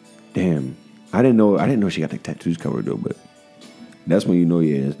 damn, I didn't know she got the tattoos covered though. But that's when you know,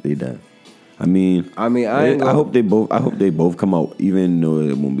 yeah, they done. I hope they both come out, even though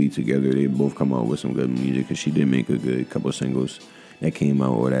it won't be together. They both come out with some good music because she did make a good couple of singles that came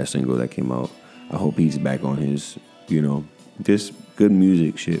out, or that single that came out. I hope he's back on his, just good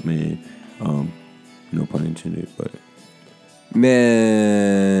music shit, man. No pun intended, but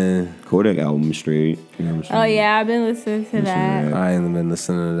man, Kodak album is straight. You know what I'm saying? oh yeah, I've been listening to that. I ain't been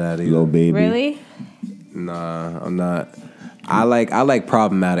listening to that either. Lil Baby. Really? Nah, I'm not. I like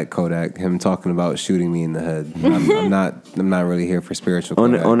problematic Kodak. Him talking about shooting me in the head. I'm not really here for spiritual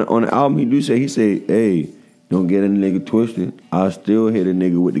Kodak. On the album, he say, hey, don't get a nigga twisted. I'll still hit a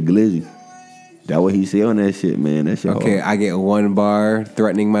nigga with the glizzy. That what he say on that shit, man. That shit. Okay, I get one bar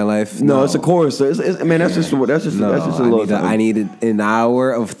threatening my life. No, it's a chorus. So that's just a little. I need an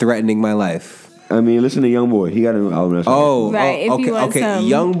hour of threatening my life. I mean, listen to YoungBoy. He got an album. Okay.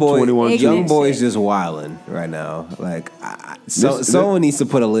 Young Boy's just wilding right now. Like, someone needs to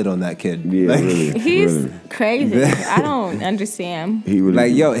put a lid on that kid. Yeah, like, really. He's crazy. I don't understand. He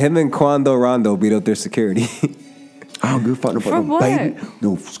really him and Quando Rondo beat up their security. I don't give a fuck about no baby,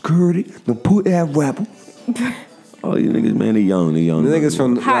 no security, no put that rapper. Oh, you niggas, man, they young. The niggas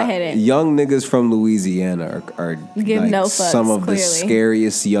from hot-headed. Young niggas from Louisiana are give like no fucks, some of clearly. the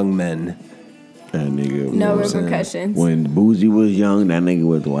scariest young men. That nigga, No repercussions. When Boosie was young, that nigga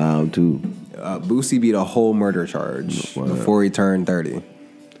was wild too. Boosie beat a whole murder charge before he turned 30.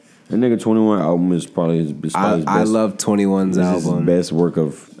 That nigga 21 album is probably his best. I love 21's album. His best work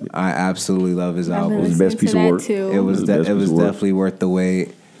of. I absolutely love his album. His best piece of work. Too. It was definitely worth the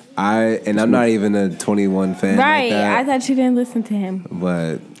wait. I'm not even a 21 fan. Right. Like that, I thought you didn't listen to him.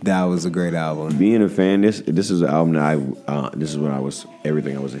 but that was a great album. Being a fan, this is an album that this is what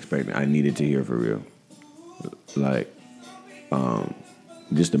everything I was expecting. I needed to hear for real. Like,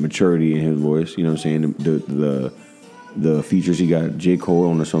 just the maturity in his voice. You know what I'm saying? The features he got. J. Cole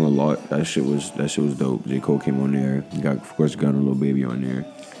on the song a lot. That shit was dope. J. Cole came on there. He got, of course, got a Lil Baby on there.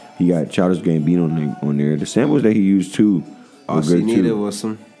 He got Childish Gambino on there. The samples that he used too. All she needed was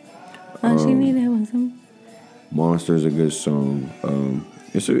some. All she needed was some. Monster is a good song.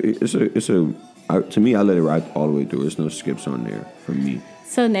 To me, I let it ride all the way through. There's no skips on there for me.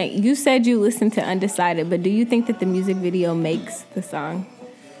 So, Nate, you said you listened to Undecided, but do you think that the music video makes the song?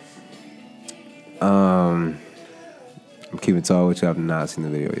 I'm keeping it tall with you. I've not seen the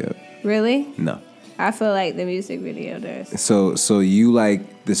video yet. Really? No. I feel like the music video does. So you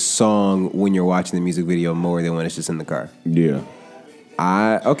like the song when you're watching the music video more than when it's just in the car? Yeah.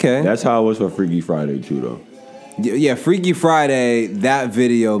 Okay. That's how it was for Freaky Friday too, though. Yeah, Freaky Friday. That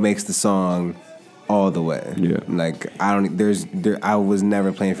video makes the song all the way. Yeah. Like I was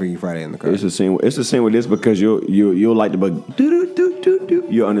never playing Freaky Friday in the car. It's the same with this because you'll like the bug.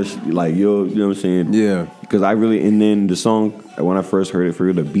 You understand, like you know what I'm saying? Yeah. Because and then the song when I first heard it, for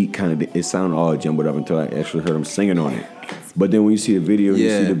real, the beat it sounded all jumbled up until I actually heard him singing on it. But then when you see the video, you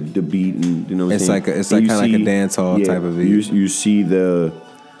see the beat, and you know what I'm saying? It's kind of like a dance hall type of beat. You see the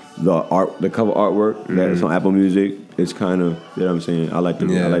cover artwork that's on Apple Music. It's kind of, you know what I'm saying? I like the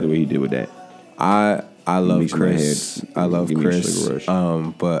way he did with that. I love Chris. I love Chris.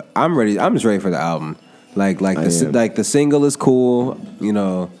 But I'm ready. I'm just ready for the album. The single is cool. You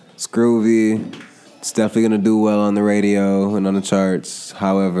know, it's groovy. It's definitely gonna do well on the radio and on the charts.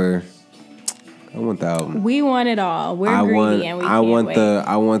 However, I want the album. We want it all. We're greedy and we can't wait.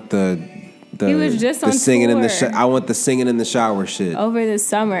 I want the he was just on singing tour. in the I want the singing in the shower shit over the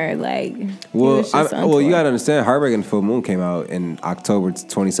summer. Like, you gotta understand. Heartbreak and Full Moon came out in October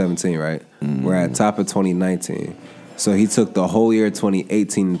 2017, right? Mm-hmm. We're at top of 2019, so he took the whole year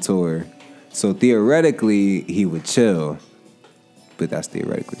 2018 to tour. So theoretically, he would chill, but that's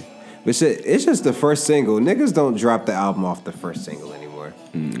theoretically. But shit, it's just the first single. Niggas don't drop the album off the first single anymore.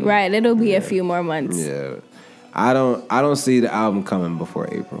 Mm-hmm. Right, it'll be a few more months. Yeah, I don't see the album coming before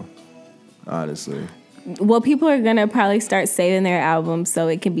April. Honestly. Well, people are gonna probably start saving their albums so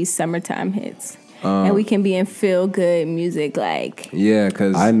it can be summertime hits, and we can be in feel good music. Like, yeah,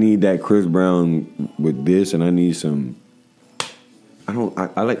 because I need that Chris Brown with this, and I need some.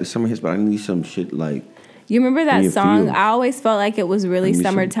 I like the summer hits, but I need some shit like. You remember that song? Feel. I always felt like it was really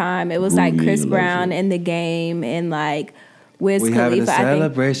summertime. It was like Chris Brown in The Game and like Wiz Khalifa. Having a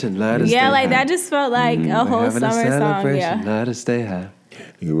celebration, let us stay like high. That just felt like a whole summer song. Yeah. Let us stay high.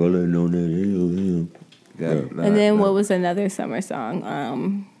 You rolling on that hill. Yeah. And then what was another summer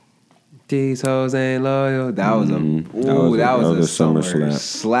song? These hoes ain't loyal. That was a summer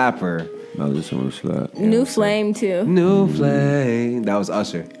slapper. That was a summer slap. New Flame too. New Flame. That was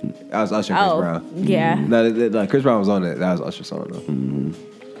Usher. That was Usher. Chris Brown. Yeah. No, Chris Brown was on it. That was Usher's song though. Mm-hmm.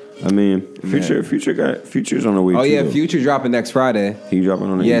 I mean, Future's on the way. Oh too, yeah, though. Future dropping next Friday. He dropping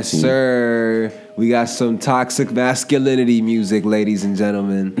on the 18th. Yes, sir. We got some toxic masculinity music, ladies and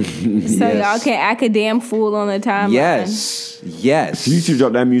gentlemen. So y'all can act a damn fool on the timeline. Yes. Future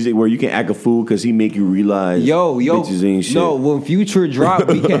dropped that music where you can act a fool because he make you realize bitches ain't shit. No, when Future drop,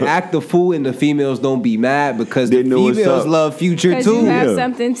 we can act the fool and the females don't be mad because the females love Future too. You have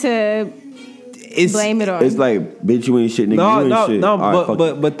something to blame it on. It's like, bitch, you ain't shit, nigga. You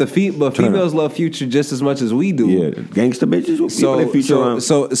ain't shit. But females love Future just as much as we do. Yeah, gangsta bitches.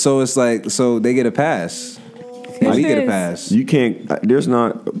 So it's like, so they get a pass. We get a pass. You can't. I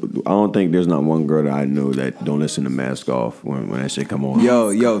don't think there's not one girl that I know that don't listen to Mask Off when that shit come on. Yo,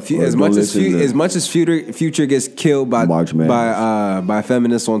 as much as Future gets killed by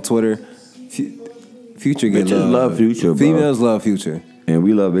feminists on Twitter, Future gets love Future. Females love Future. And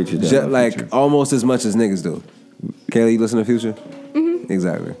we love bitches. Just like Future. Almost as much as niggas do. Kayla, you listen to Future? Mm-hmm.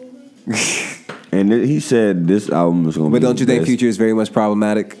 Exactly. And he said this album is going to be. But don't you think Future is very much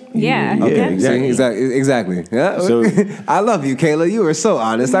problematic? Yeah. Okay. Exactly. Yeah. So I love you, Kayla. You were so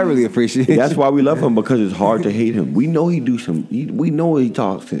honest. I really appreciate it. That's why we love him, because it's hard to hate him. We know he do some. We know he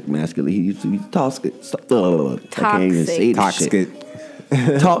talks masculine. He talks I can't even say Toxic.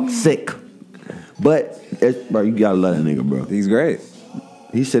 Toxic. But bro, you gotta love that nigga, bro. He's great.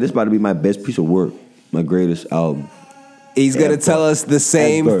 He said it's about to be my best piece of work, my greatest album. He's gonna tell us the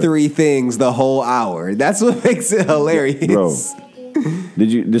same Ever. 3 things the whole hour. That's what makes it hilarious, Bro.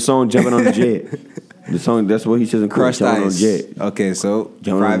 The song "Jumping on the Jet"? The song, that's what he says in Crushed Jumping Ice. on the Jet. Okay, so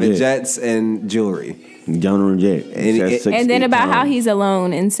Jumping on private the jet. jets and jewelry. Jumping on the Jet. And then about how he's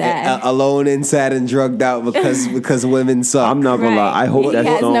alone and sad. Alone and sad and drugged out because women suck. I'm not gonna lie. I hope he that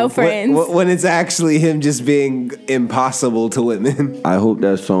has song. no friends. When it's actually him just being impossible to women. I hope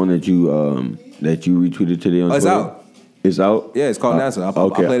that song that you retweeted today on Oh, it's Twitter. out. It's out. Yeah, it's called NASA.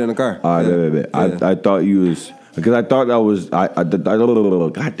 I'll play it in the car. All right, Yeah. bet. Yeah. I thought you was, because I thought that was.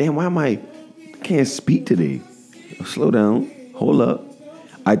 God damn, why am I can't speak today? Slow down. Hold up.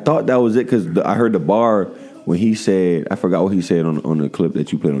 I thought that was it because I heard the bar when he said, I forgot what he said on the clip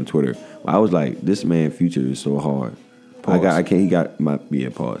that you put on Twitter. I was like, this man Future is so hard. Pause. I can't. He got my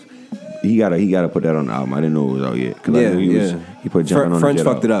pause. He gotta put that on the album. I didn't know it was out yet. Cause I knew he put Jumping on French the Jet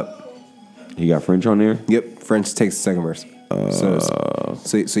fucked out. it up. He got French on there. Yep, French takes the second verse.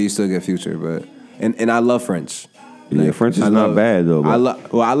 So you still get Future, but and I love French. Yeah, French is not bad though.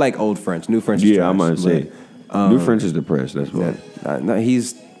 But I like old French. New French is yeah, trash, I'm gonna say but, New French is depressed. That's why. no,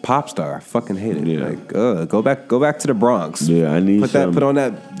 he's pop star. I fucking hate it. Yeah. Like, go back to the Bronx. Yeah, I need put on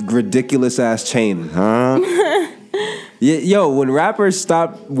that ridiculous ass chain. Huh? Yeah, yo, when rappers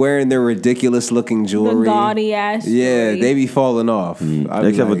stop wearing their ridiculous looking jewelry, The gaudy ass yeah, jewelry. they be falling off. I be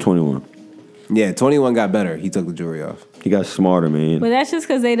Except for like- 21. Yeah, 21 got better. He took the jewelry off. He got smarter, man. But that's just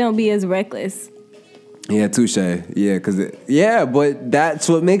because they don't be as reckless. Yeah, touche. Yeah, but that's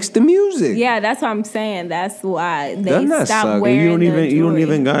what makes the music. Yeah, that's what I'm saying. That's why they Doesn't that stop suck? wearing You don't the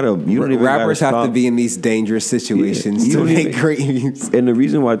even gotta. Rappers have stop. to be in these dangerous situations You to don't make even- great music. And the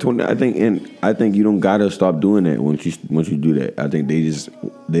reason why 20, I think you don't gotta stop doing that once you do that. I think they just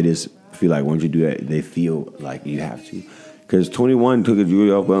feel like once you do that, they feel like you have to. Because 21 took a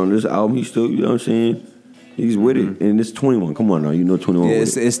jewelry off, but on this album, he's still, you know what I'm saying? He's with it, and it's 21. Come on now, you know 21. Yeah,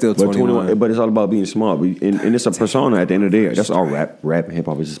 with it's still but 21. But it's all about being smart. And it's a persona at the end of the day. That's all rap and hip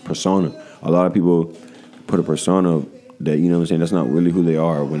hop is just persona. A lot of people put a persona that, you know what I'm saying, that's not really who they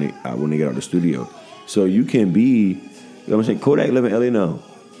are when they get out of the studio. So you can be, you know what I'm saying, Kodak live in LA now.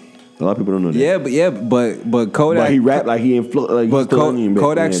 A lot of people don't know that. But Kodak. But he rap like he like. But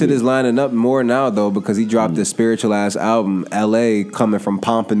Kodak shit is lining up more now though because he dropped this spiritual ass album, L.A. coming from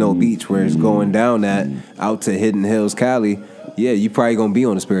Pompano Beach, where it's going down that out to Hidden Hills, Cali. Yeah, you probably gonna be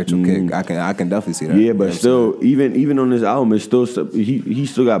on a spiritual kick. I can definitely see that. Yeah, but still, even on this album, it's still he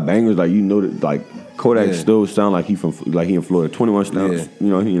still got bangers. Like you know that like Kodak still sound like he in Florida. 21 sounds, Yeah. you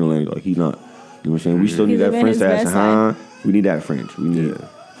know, he like he not. You know what I'm saying? We still need He's that living French his ass, best huh? We need that French.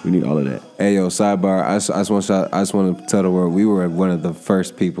 We need all of that. Hey yo, sidebar. I just want to tell the world we were one of the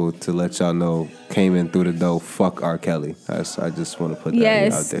first people to let y'all know came in through the door. Fuck R. Kelly. I just want to put that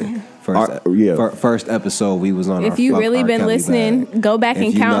Yes. out there. First episode we was on. If you really been listening, go back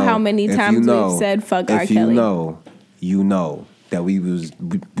and count how many times we've said fuck R. Kelly. You know that we was.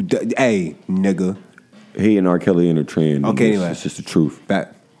 Hey, nigga. Hating R. Kelly in a trend. Okay, anyway. It's just the truth.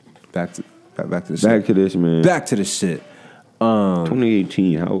 Back to the shit. Back to this, man. Back to the shit.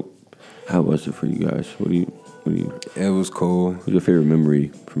 2018. How was it for you guys? What do you? It was cool. What's your favorite memory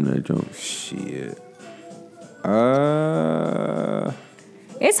from that jump? Shit.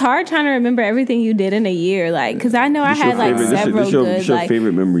 It's hard trying to remember everything you did in a year, like because I know I had like several good. What's your like,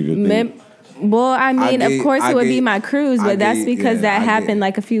 favorite memory to think? Well, I mean, of course, it would be my cruise, but that's because that happened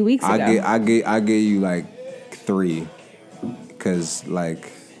like a few weeks ago. I gave you like 3, cause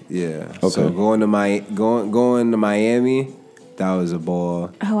like yeah. Okay. So going to Miami, that was a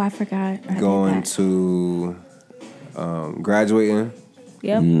ball. Oh, I forgot. I Going did that. to graduating,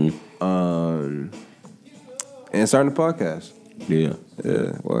 Yep. and starting the podcast. Yeah.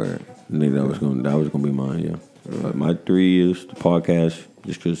 Word. I think that was gonna be mine. Yeah. But my 3 is the podcast,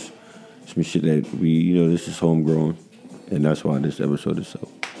 just because some shit that this is homegrown, and that's why this episode is so.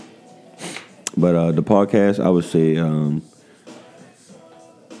 But the podcast, I would say,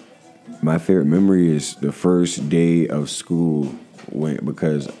 my favorite memory is the first day of school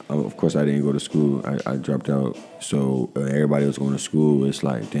because of course I didn't go to school. I dropped out, so everybody was going to school. It's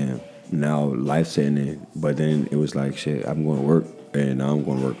like, damn, now life's setting in. But then it was like, shit, I'm going to work, and now I'm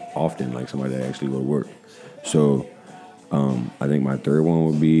going to work often, like somebody that actually go to work. So I think my third one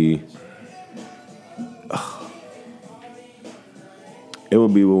would be It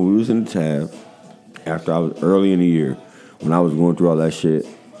would be when we was in the tab, after I was early in the year, when I was going through all that shit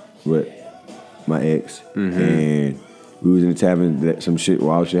with my ex, and we was in the tab and some shit,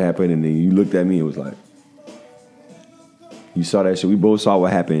 wild shit happened, and then you looked at me and was like, you saw that shit. We both saw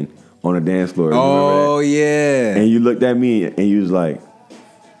what happened on the dance floor. Oh, yeah. And you looked at me and you was like,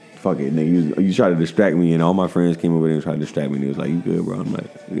 fuck it, nigga. You tried to distract me, and all my friends came over there and tried to distract me, and he was like, you good, bro? I'm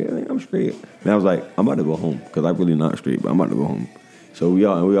like, yeah, I'm straight. And I was like, I'm about to go home, because I'm really not straight, but I'm about to go home. So we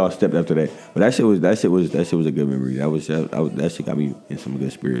all stepped after that. But that shit was a good memory. That shit got me in some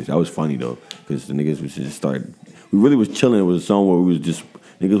good spirits. That was funny though, because the niggas was just started. We really was chilling. It was a song where we was just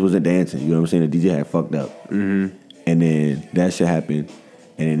niggas wasn't dancing. You know what I'm saying? The DJ had fucked up, and then that shit happened,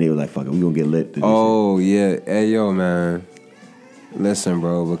 and then they were like, "Fuck it, we gonna get lit." Oh yeah, hey yo man, listen,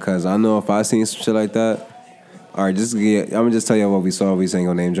 bro, because I know if I seen some shit like that. All right, I'm gonna just tell you what we saw. We ain't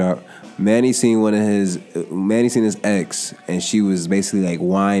gonna name drop. Manny seen his ex, and she was basically like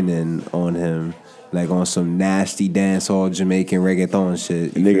whining on him, like on some nasty dancehall Jamaican reggaeton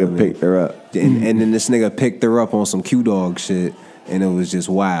shit. Nigga picked her up, and then this nigga picked her up on some Q Dog shit, and it was just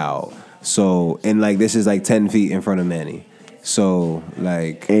wild. So, and like this is like 10 feet in front of Manny. So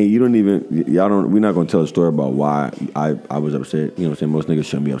like, and we're not gonna tell a story about why I was upset. You know what I'm saying? Most niggas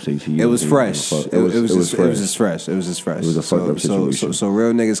shouldn't be upset. It was fresh. It was just fresh. It was a fucked up situation. So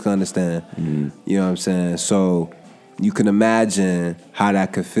real niggas can understand. Mm-hmm. You know what I'm saying? So you can imagine how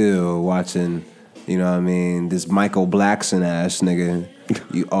that could feel watching, you know what I mean, this Michael Blackson ass nigga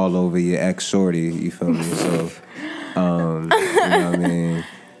you all over your ex shorty, you feel me? So you know what I mean?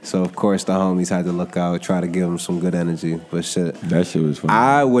 So, of course, the homies had to look out, try to give him some good energy. But shit. That shit was funny.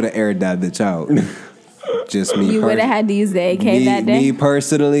 I would have aired that bitch out. Just me. You would have had to use the AK that day? Me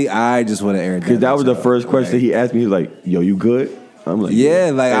personally, I just would have aired that. Because that was the first question he asked me. He was like, yo, you good? I'm like,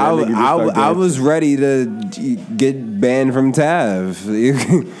 yeah, like I was ready to get banned from TAV. You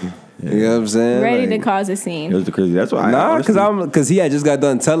know what I'm saying? Ready to cause a scene. It was crazy. That's why. Because he had just got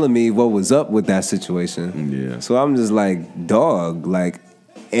done telling me what was up with that situation. Yeah. So I'm just like, dog, like.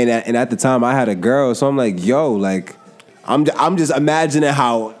 And at the time I had a girl, so I'm like, yo, like, I'm just imagining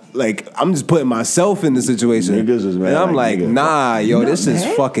how, like, I'm just putting myself in the situation. Niggas was mad, and I'm like, nah, yo, this mad? is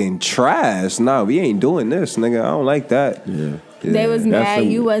fucking trash. Nah, we ain't doing this, nigga. I don't like that. Yeah. They was mad.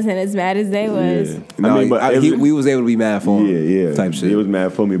 You wasn't as mad as they was. Yeah. No, I mean, we was able to be mad for him. Yeah. Type shit. He was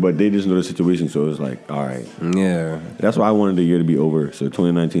mad for me, but they just know the situation, so it was like, all right. Yeah. That's why I wanted the year to be over. So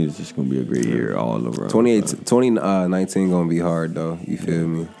 2019 is just gonna be a great year all around. 2019 gonna be hard though. You feel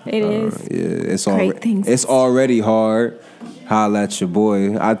me? It is. Yeah, it's already hard. Holla at your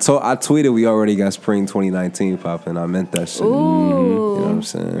boy. I tweeted we already got spring 2019 popping. I meant that shit. Ooh. You know what I'm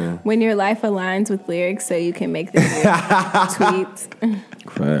saying? When your life aligns with lyrics so you can make the tweets.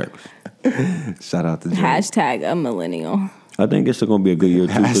 Facts. Shout out to Jay. Hashtag a millennial. I think it's going to be a good year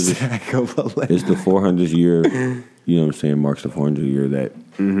too. It's the 400th year. You know what I'm saying? Marks the 400th year that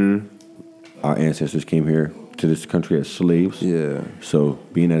our ancestors came here to this country as slaves. Yeah. So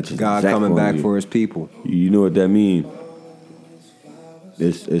being that God coming back for his people. You know what that means?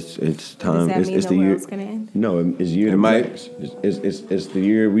 It's time. Does that mean it's the the year. world's gonna end? No, it's year. It might. It's the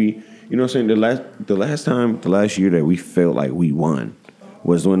year we. You know what I'm saying? The last year that we felt like we won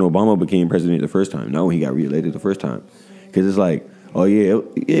was when Obama became president the first time. Not when he got reelected the first time. Because it's like, oh yeah,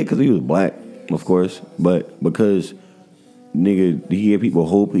 because he was black, of course, but because nigga, he gave people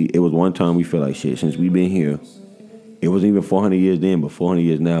hope. It was one time we felt like shit. Since we been here, it wasn't even 400 years then, but 400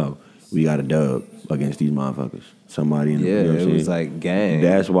 years now, we got a dub against these motherfuckers. Somebody in the, you know what it was like gang.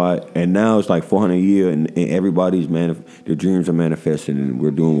 That's why, and now it's like 400 a year, and everybody's their dreams are manifesting, and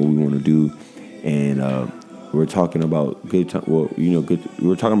we're doing what we want to do, and we're talking about good time. Well, you know,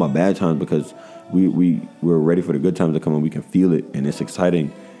 we're talking about bad times because we're ready for the good times to come, and we can feel it, and it's exciting.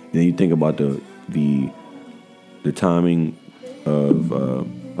 And then you think about the timing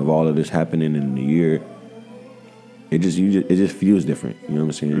of all of this happening in the year. It just feels different. You know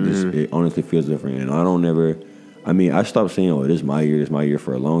what I'm saying? It honestly feels different, and I stopped saying, "Oh, this is my year"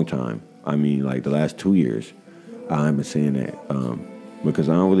 for a long time. I mean, like the last 2 years, I've been saying that because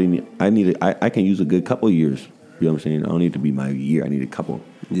I don't really need. I can use a good couple of years. You know what I'm saying? I don't need to be my year. I need a couple.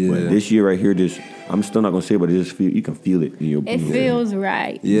 Yeah. But this year right here, I'm still not gonna say it, but it just you can feel it. It feels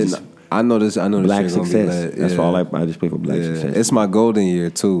right. Yes, I know this. Black this success. That's all I just play for black success. It's my golden year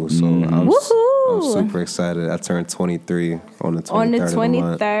too, so I'm super excited. I turned 23 on the 23rd. On the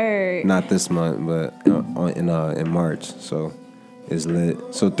 23rd. Not this month, but in March. So It's lit.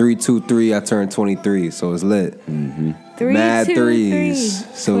 So 323, I turned 23, so it's lit. Mm-hmm. Mad threes.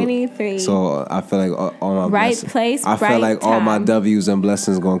 So 23. So I feel like all my right blessings, place. I feel like all my W's and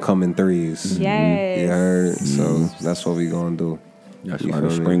blessings gonna come in threes. Yes. You heard? So that's what we gonna do. That's why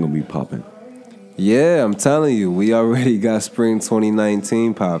the spring gonna be popping. Yeah, I'm telling you, we already got spring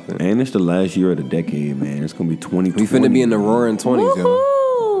 2019 popping. And it's the last year of the decade, man. It's gonna be 2020. We finna be in the roaring 20s, yo.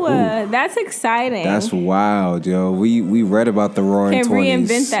 That's exciting. That's wild, yo. We read about the roaring 20s. Can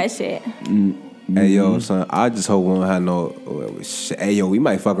reinvent that shit. Hey, yo, son, I just hope we don't have no... Hey, yo, we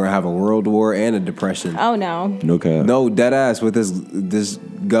might fuck around have a world war and a depression. Oh, no. No cap. No, dead ass with this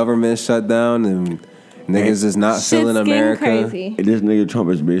government shutdown and niggas is not feeling America. Crazy. This nigga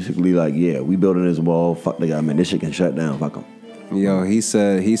Trump is basically like, yeah, we building this wall. Fuck the government. This shit can shut down. Fuck them. Yo, he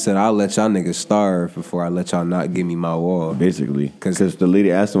said I'll let y'all niggas starve before I let y'all not give me my wall. Basically, because the lady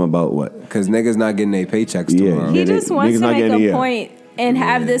asked him about what? Because niggas not getting their paychecks tomorrow. He just wants to make a point and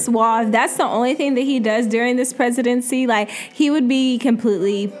have this wall. If that's the only thing that he does during this presidency, like, he would be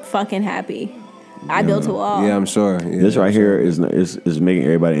completely fucking happy. I built a wall. Yeah, I'm sure. Yeah, this right here is making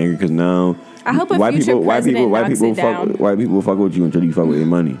everybody angry because now I hope white people fuck with you until you fuck with your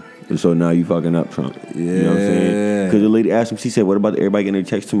money. And so now you fucking up Trump. Yeah. You know what I'm saying? Because the lady asked him, she said, what about everybody getting their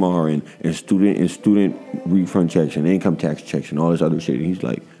checks tomorrow and student refund checks and income tax checks and all this other shit? And he's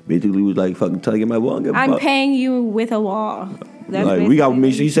like, basically was like, fucking tell you my wall. I'm paying you with a wall. That's like, we got to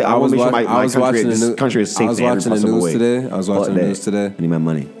make sure, he said, I want to make sure my country is safe. I was watching the news today. I need my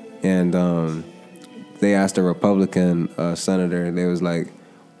money. And they asked a Republican senator, they was like,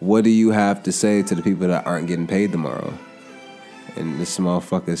 what do you have to say to the people that aren't getting paid tomorrow? And this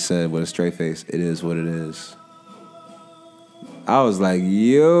motherfucker said with a straight face, it is what it is. I was like,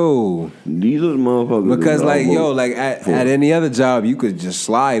 yo. These are the motherfuckers. Because, like, yo, like, at any other job, you could just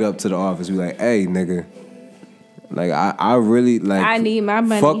slide up to the office and be like, hey, nigga. Like, I really, like. I need my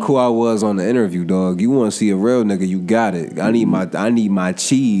money. Fuck who I was on the interview, dog. You want to see a real nigga, you got it. I need my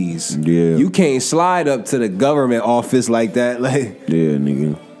cheese. Yeah. You can't slide up to the government office like that. Like. Yeah,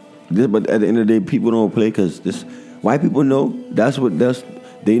 nigga. But at the end of the day, people don't play because this. White people know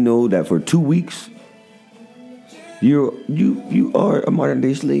they know that for 2 weeks you are a modern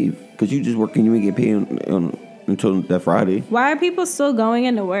day slave because you just working, you ain't get paid until that Friday. Why are people still going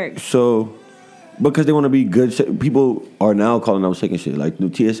into work? So because they want to be good. People are now calling out sick and shit. Like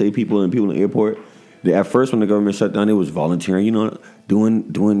the TSA people and people in the airport. At first when the government shut down, it was volunteering, you know,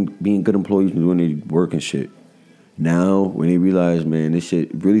 being good employees and doing their work and shit. Now when they realize, man, this shit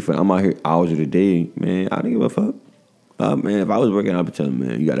really fun. I'm out here hours of the day, man. I don't give a fuck. Man, if I was working, I'd be telling them,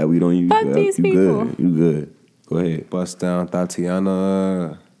 man, you got that weed on you. Fuck these people. Good. You good. Go ahead. Bust down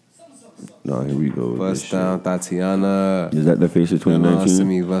Tatiana. No, here we go. Bust down Tatiana. Is that the face of 2019? Send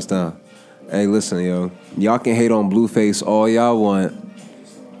me bust down. Hey, listen, yo. Y'all can hate on Blueface all y'all want.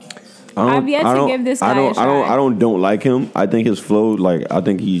 I've yet to give this guy a try. I don't like him. I think his flow, like, I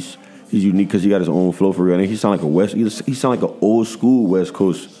think he's unique because he got his own flow for real. I think he sound like he sound like an old school West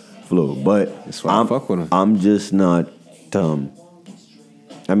Coast flow. But that's why I fuck with him. I'm just not.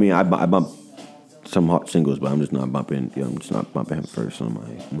 I mean, I bump some hot singles, but I'm just not bumping. I'm just not bumping him first on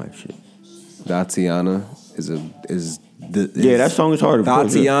my shit. Tatiana is that song is hard.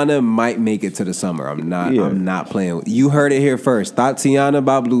 Tatiana might make it to the summer. I'm not playing with you. Heard it here first. Tatiana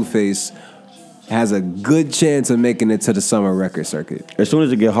by Blueface has a good chance of making it to the summer record circuit. As soon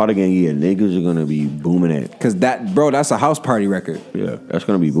as it get hot again, niggas are gonna be booming it. Cause that's a house party record. Yeah, that's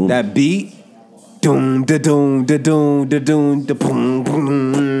gonna be booming. That beat. Doom da doom da doom da doom da boom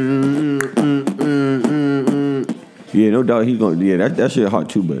boom. Yeah, no doubt he's gonna. Yeah, that shit hot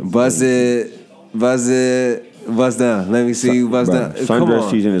too, but buzz it, buzz down. Let me see you buzz down. Sundress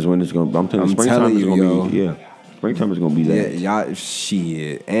season is when it's gonna. I'm telling you, springtime is gonna be that. Yeah, y'all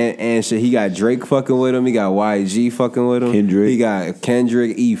shit. And shit, he got Drake fucking with him. He got YG fucking with him. Kendrick. He got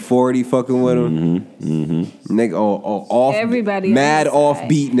Kendrick E40 fucking with him. Nigga, off. Everybody mad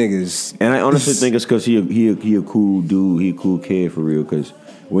offbeat niggas. And I honestly think it's because he a cool dude. He a cool kid for real. Because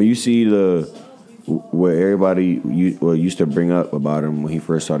when you see what everybody used to bring up about him when he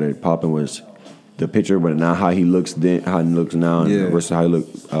first started popping was the picture, but not how he looks then, how he looks now, versus how he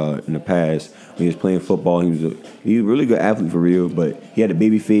looked in the past. When he was playing football, he was a really good athlete for real, but he had a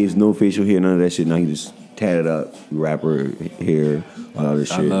baby face, no facial hair, none of that shit. Now he just tatted up, rapper hair, all other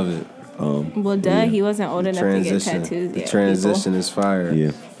shit. I love it. He wasn't old enough to get tattoos yet. The transition is fire.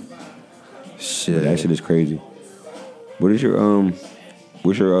 Yeah. Shit. But that shit is crazy. What is your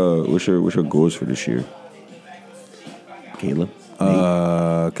what's your goals for this year? Kayla?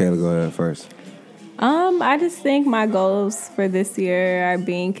 Kayla, go ahead first. I just think my goals for this year are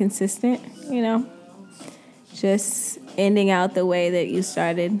being consistent, just ending out the way that you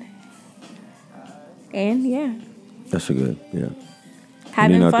started. And yeah. That's a good, yeah.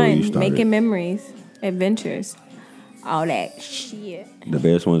 Having fun, making memories, adventures, all that shit. The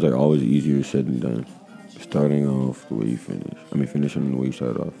best ones are always easier said than done. Starting off the way you finish. Finishing the way you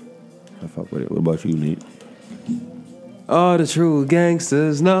started off. I fuck with it. What about you, Nate? All the true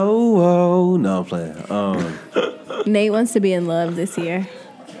gangsters know. No, I'm playing. Nate wants to be in love this year.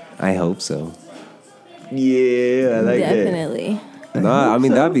 I hope so. Yeah, I like Definitely. that. Nah, I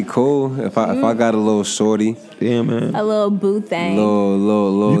mean that'd be cool if I got a little shorty. Yeah, man. A little boo thing.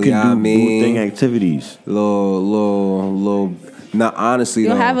 Little. You can do boo thing activities. Little. Nah, honestly,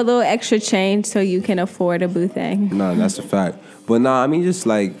 you'll have a little extra change so you can afford a boo thing. Nah, that's a fact. But nah, I mean just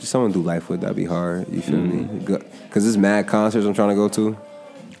like someone do life with that'd be hard. You feel me? Because there's mad concerts I'm trying to go to.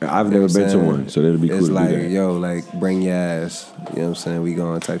 I've never been to one, so that'd be cool. It's to like, do that. yo, like bring your ass. You know what I'm saying? We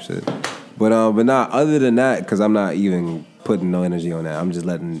going type shit. But nah, other than that, because I'm not even putting no energy on that. I'm just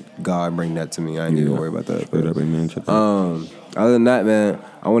letting God bring that to me. I ain't even worry about that. But, other than that, man,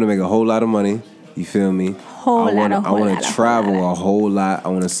 I want to make a whole lot of money. You feel me? I want to travel a whole lot. I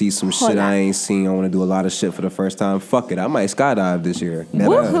want to see some shit I ain't seen. I want to do a lot of shit for the first time. Fuck it, I might skydive this year.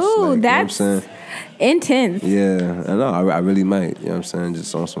 Woohoo! Like, that's intense. Yeah, I know. I really might. You know what I'm saying?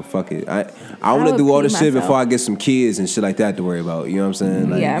 Just on some fuck it. I want to do all this shit before I get some kids and shit like that to worry about. You know what I'm saying?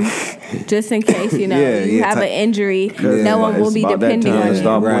 Like, yeah. Just in case, you have an injury, no one will be depending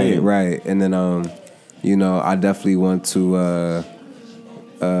on you. Right. And then, I definitely want to,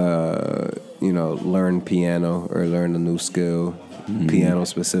 learn piano or learn a new skill. Piano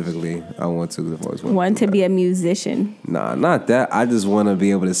specifically. I want to. Want to be a musician. Nah, not that. I just want to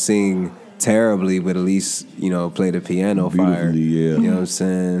be able to sing terribly, but at least, play the piano fire. Yeah. You know what I'm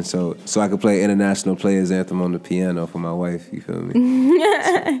saying? So I could play International Players Anthem on the piano for my wife, you feel me? You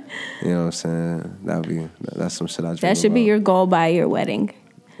know what I'm saying? That's some shit I dream That should be your goal by your wedding.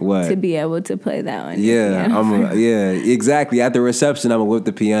 What? To be able to play that one. Yeah, exactly. At the reception, I'm gonna whip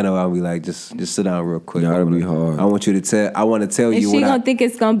the piano. I'll be like, just sit down real quick. That'll be hard. I want you to I want to tell you. And she gonna think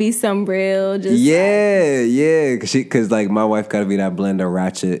it's gonna be some real. Cause like my wife gotta be that blend of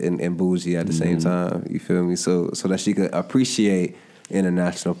ratchet and bougie at the same time. You feel me? So that she could appreciate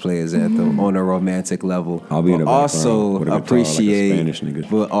International Players Anthem on a romantic level. I'll be in the also appreciate,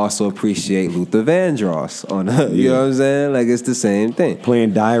 but also appreciate Luther Vandross on you know what I'm saying? Like it's the same thing.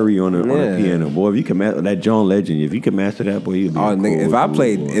 Playing Diary on a piano, boy. If you can master that John Legend, if you can master that, boy, you'd be cool.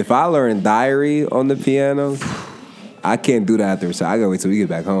 If I learned Diary on the piano. I can't do that after, so I gotta wait till we get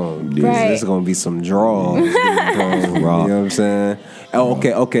back home. Right. This is gonna be some draws. You know what I'm saying? Oh,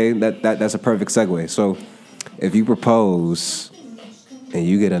 okay. That's a perfect segue. So, if you propose and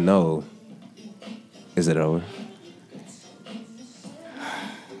you get a no, is it over?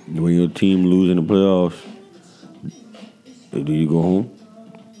 When your team lose in the playoffs, do you go home?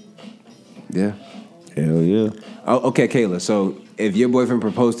 Yeah. Hell yeah. Oh, okay, Kayla. So if your boyfriend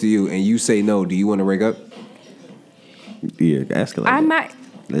proposed to you and you say no, do you want to break up? Yeah, ask it like I might.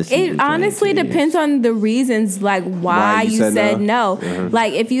 It honestly depends on the reasons, like why you said no. Mm-hmm.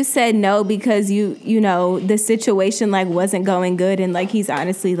 Like if you said no because you know the situation like wasn't going good, and like he's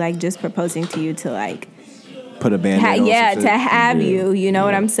honestly like just proposing to you to like put a band-aid on to have you know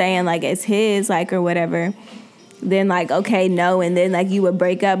what I'm saying, like it's his like or whatever, then like okay no, and then like you would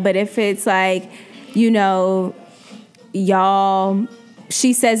break up. But if it's like y'all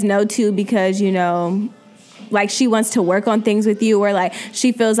she says no to because like she wants to work on things with you, or like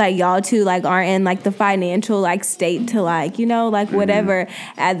she feels like y'all two like aren't in like the financial like state to like like whatever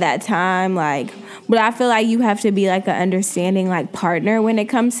at that time, like. But I feel like you have to be like an understanding like partner when it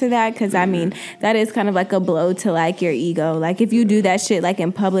comes to that, because I mean that is kind of like a blow to like your ego, like if you do that shit like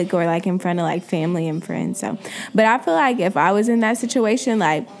in public or like in front of like family and friends. So but I feel like if I was in that situation,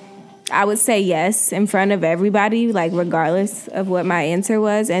 like I would say yes in front of everybody, like regardless of what my answer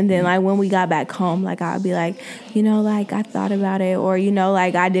was. And then like when we got back home, like I'd be like, like I thought about it, or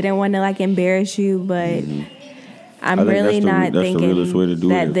like I didn't want to like embarrass you, but I'm really not thinking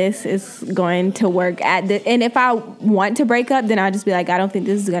that this is going to work at the. And if I want to break up, then I'll just be like, I don't think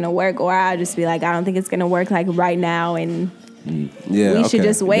this is gonna work, or I'll just be like, I don't think it's gonna work like right now, and we should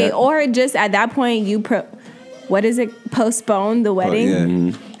just wait, or just at that point postpone the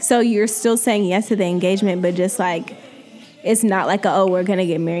wedding. So you're still saying yes to the engagement, but just like it's not like we're gonna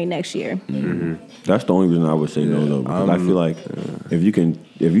get married next year. Mm-hmm. That's the only reason I would say no though, because I feel like if you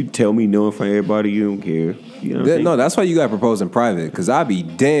tell me no in front of everybody, you don't care. You know no, that's why you got to propose in private. Because I'd be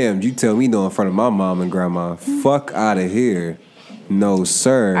damned you tell me no in front of my mom and grandma. Fuck out of here. No,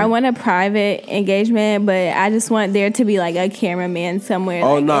 sir. I want a private engagement, but I just want there to be like a cameraman somewhere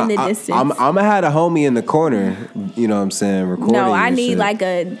in the distance. I'm gonna have a homie in the corner, you know what I'm saying, recording. No, I need like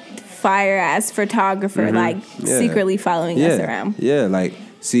a fire ass photographer, secretly following us around. Yeah, like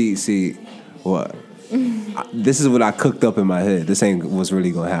see what. This is what I cooked up in my head. This ain't what's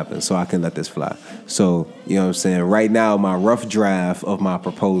really gonna happen, so I can let this fly. So, you know what I'm saying? Right now, my rough draft of my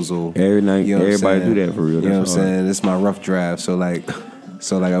proposal. Every night, you know everybody do that for real. You know what I'm saying? This is my rough draft. So like,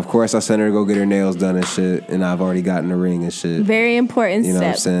 of course, I sent her to go get her nails done and shit, and I've already gotten the ring and shit. Very important step. You know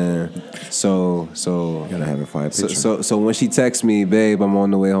what I'm saying? So gotta have a fire picture. So when she texts me, babe, I'm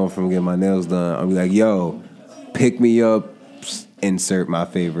on the way home from getting my nails done, I'll be like, yo, pick me up. Insert my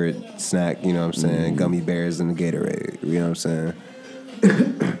favorite snack, you know what I'm saying? Gummy bears and the Gatorade, you know what I'm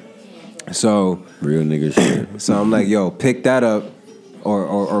saying? So real nigga shit. So I'm like, yo, pick that up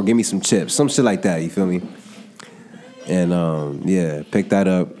or give me some chips, some shit like that, you feel me? And pick that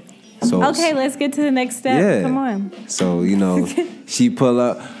up. So okay, let's get to the next step. Yeah. Come on. So, you know, she pull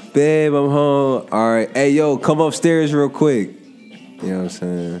up, babe, I'm home. All right, hey yo, come upstairs real quick. You know what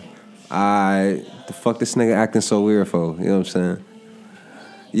I'm saying? The fuck this nigga acting so weird for? You know what I'm saying?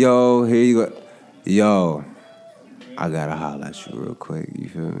 Yo, here you go. Yo, I gotta holler at you real quick. You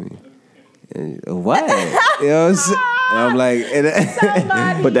feel me? And, what? You know what I'm saying? And I'm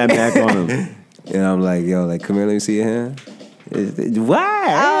like, put that back on him. And I'm like, yo, like, come here, let me see your hand. What?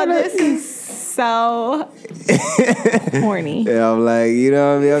 Oh, this is so horny. And I'm like, you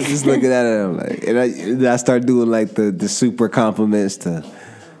know what I mean? I'm just looking at it. I'm like, and I start doing like the super compliments to,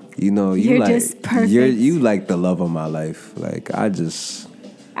 you know, you're like, just perfect. You like the love of my life. Like I just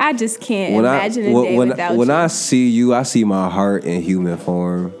can't imagine a day without you. When I see you, I see my heart in human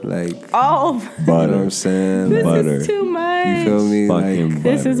form. Like, oh, butter. You know what I'm saying? This butter. Is too much. You feel me? Fucking like,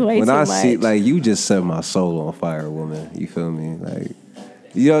 this is way too much. When I see, like, you just set my soul on fire, woman. You feel me? Like,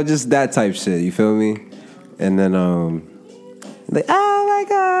 you know, just that type shit. You feel me? And then, like, oh my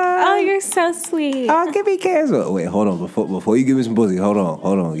God. Oh, you're so sweet. Oh, give me cancer. Wait, hold on. Before you give me some pussy, hold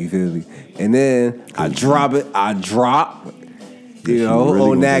on. You feel me? And then I drop. You know,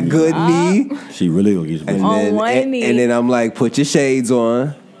 really on that good knee. She really gonna get some pussy. On one knee. And then I'm like, put your shades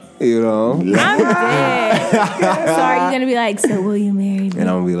on. You know? I'm dead. So are you gonna be like, so will you marry me? And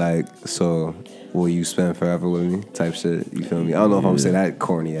I'm gonna be like, so will you spend forever with me? Type shit. You feel me? I don't know if I'm saying that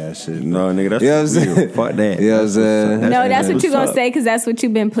corny ass shit. No, nigga, that's you know what I'm saying? Fuck that. You know what I'm saying? No, that's what you're gonna say because that's what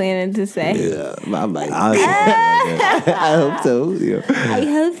you've been planning to say. Yeah, I'm like, I hope so. Yeah. I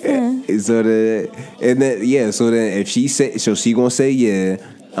hope so. So then if she say, so she gonna say yeah,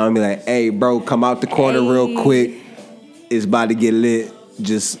 I'm gonna be like, hey, bro, come out the corner real quick. It's about to get lit.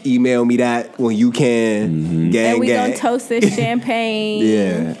 Just email me that when you can. Gang, and we gang. gonna toast this champagne.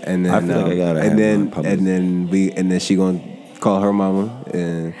 Yeah, and then I feel like I gotta and then she gonna call her mama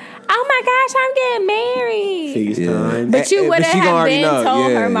and. Oh my gosh, I'm getting married. FaceTime. But you wouldn't have been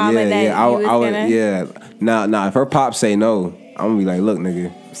told her mama that you was gonna. Yeah, nah. If her pop say no, I'm gonna be like, look,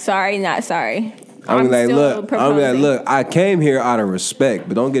 nigga. Sorry, not sorry. I'm like, look, I came here out of respect,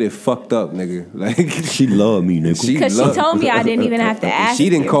 but don't get it fucked up, nigga. Like she loved me, nigga. Because she told me I didn't even have to ask.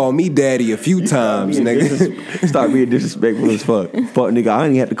 She didn't call me daddy a few times, nigga. Start being disrespectful as fuck. Fuck, nigga, I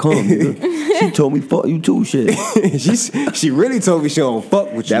ain't had to come, nigga. She told me fuck you too, shit. She really told me she don't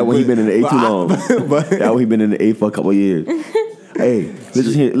fuck with you. That when he been in the A too long. That when he been in the A for a couple of years. Hey,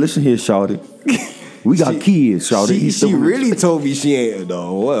 listen here, shawty. We got kids, shawty. She really told me she ain't.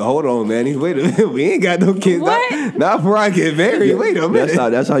 No, what? Hold on, man. Wait a minute. We ain't got no kids. What? Not before I get married. Yeah, wait a minute.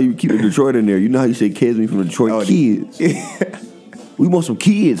 That's how you keep the Detroit in there. You know how you say kids mean from Detroit? Kids. We want some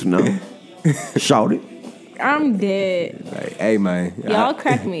kids now. Shout it. I'm dead. Like, hey, man. Y'all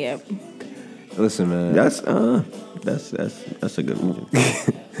crack me up. Listen, man. That's a good one.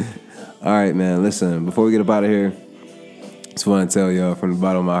 All right, man. Listen, before we get up out of here, just want to tell y'all from the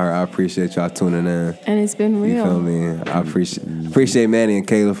bottom of my heart, I appreciate y'all tuning in. And it's been real. You feel me? I appreciate Manny and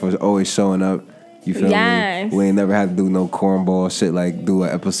Kayla for always showing up. You feel me? We ain't never had to do no cornball shit like do an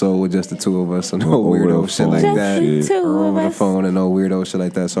episode with just the two of us or no weirdo shit like that. Or over the phone and no weirdo shit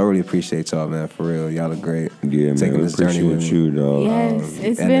like that. So I really appreciate y'all, man. For real. Y'all are great. Yeah, taking man. This journey with you, dog. Yes,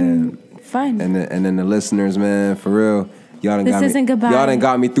 it's been fun. And then the listeners, man, for real. Y'all isn't goodbye. Y'all done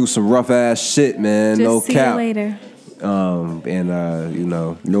got me through some rough ass shit, man. Just no see cap. You later. You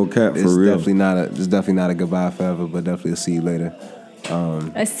know, no cap for it's real. It's definitely not a goodbye forever, but definitely a see you later.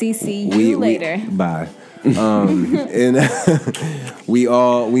 A CCU later. Bye. And we're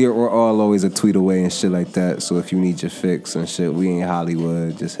all always a tweet away and shit like that. So if you need your fix and shit, we ain't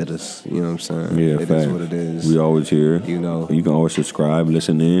Hollywood. Just hit us. You know what I'm saying? Yeah, it is what it is. We always here. You know, you can always subscribe,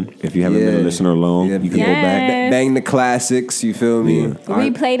 listen in. If you haven't been a listener long, you can go back, bang the classics. You feel me? Yeah.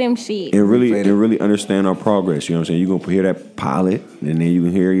 Replay them sheets and really understand our progress. You know what I'm saying? You're gonna hear that pilot, and then you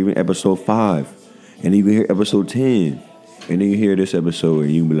can hear even episode 5, and then you can hear episode 10. And then you hear this episode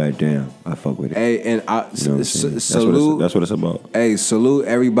and you can be like, damn, I fuck with it. Hey, and salute. That's what it's about. Hey, salute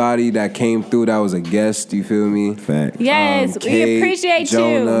everybody that came through that was a guest, you feel me? Fact. Yes, Kate, we appreciate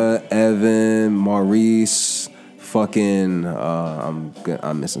Jonah, Evan, Maurice, fucking,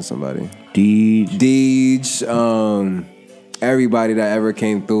 I'm missing somebody. Deej, everybody that ever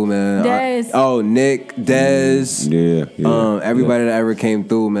came through, man. Nick, Dez. Yeah. Everybody that ever came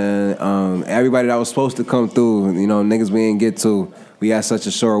through, man. Everybody that was supposed to come through, you know, niggas we didn't get to. We had such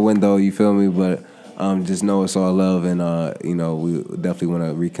a short window, you feel me? But just know it's all love, and you know, we definitely want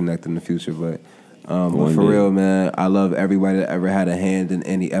to reconnect in the future. But for real, man, I love everybody that ever had a hand in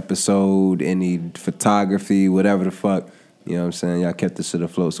any episode, any photography, whatever the fuck. You know what I'm saying? Y'all kept this shit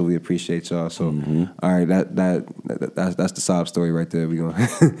afloat, so we appreciate y'all. So, all right, that's the sob story right there. We gonna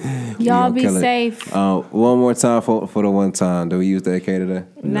y'all be safe. One more time for the one time. Do we use the AK today?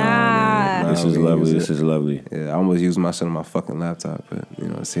 Nah. This is lovely. This is lovely. Yeah, I almost used my shit on my fucking laptop, but you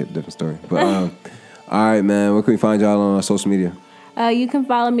know, it's a different story. But all right, man, where can we find y'all on social media? You can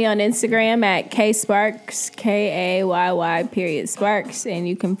follow me on Instagram at ksparks, KAYY.Sparks, and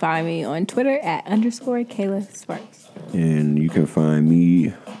you can find me on Twitter at _Kayla Sparks. And you can find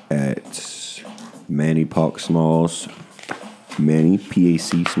me at Manny Pac Smalls, Manny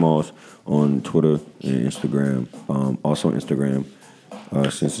PAC Smalls on Twitter and Instagram. Also on Instagram,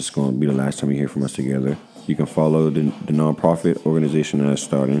 since it's going to be the last time you hear from us together. You can follow the nonprofit organization that has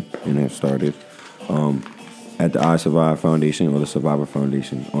started at the I Survive Foundation or the Survivor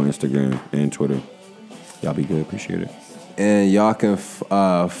Foundation on Instagram and Twitter. Y'all be good. Appreciate it. And y'all can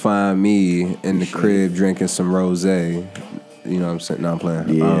find me in the crib drinking some rosé. You know what I'm saying? No, I'm playing.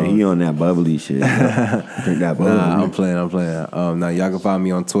 Yeah, he on that bubbly shit. Drink that bubbly. Nah, I'm playing. Now, y'all can find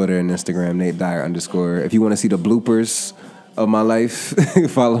me on Twitter and Instagram, Nate Dyer _ If you want to see the bloopers of my life,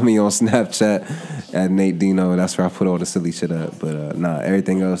 follow me on Snapchat at Nate Dino. That's where I put all the silly shit up. But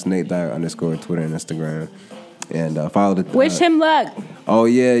everything else, Nate Dyer _ Twitter and Instagram. And follow the... Wish him luck. Oh,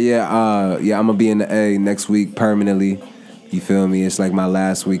 yeah. I'm going to be in the A next week permanently. You feel me? It's like my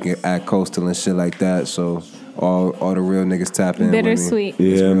last week at Coastal and shit like that. So all the real niggas tap in. Bittersweet.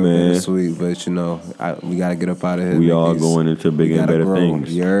 Yeah, man. Bittersweet, but you know, we gotta get up out of here. We all going into bigger and better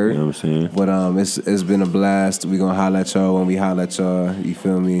things. You know what I'm saying? But it's been a blast. We gonna holler at y'all when we holler at y'all. You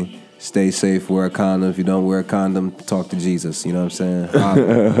feel me? Stay safe. Wear a condom. If you don't wear a condom, talk to Jesus. You know what I'm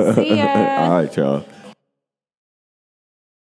saying? See ya. All right, y'all.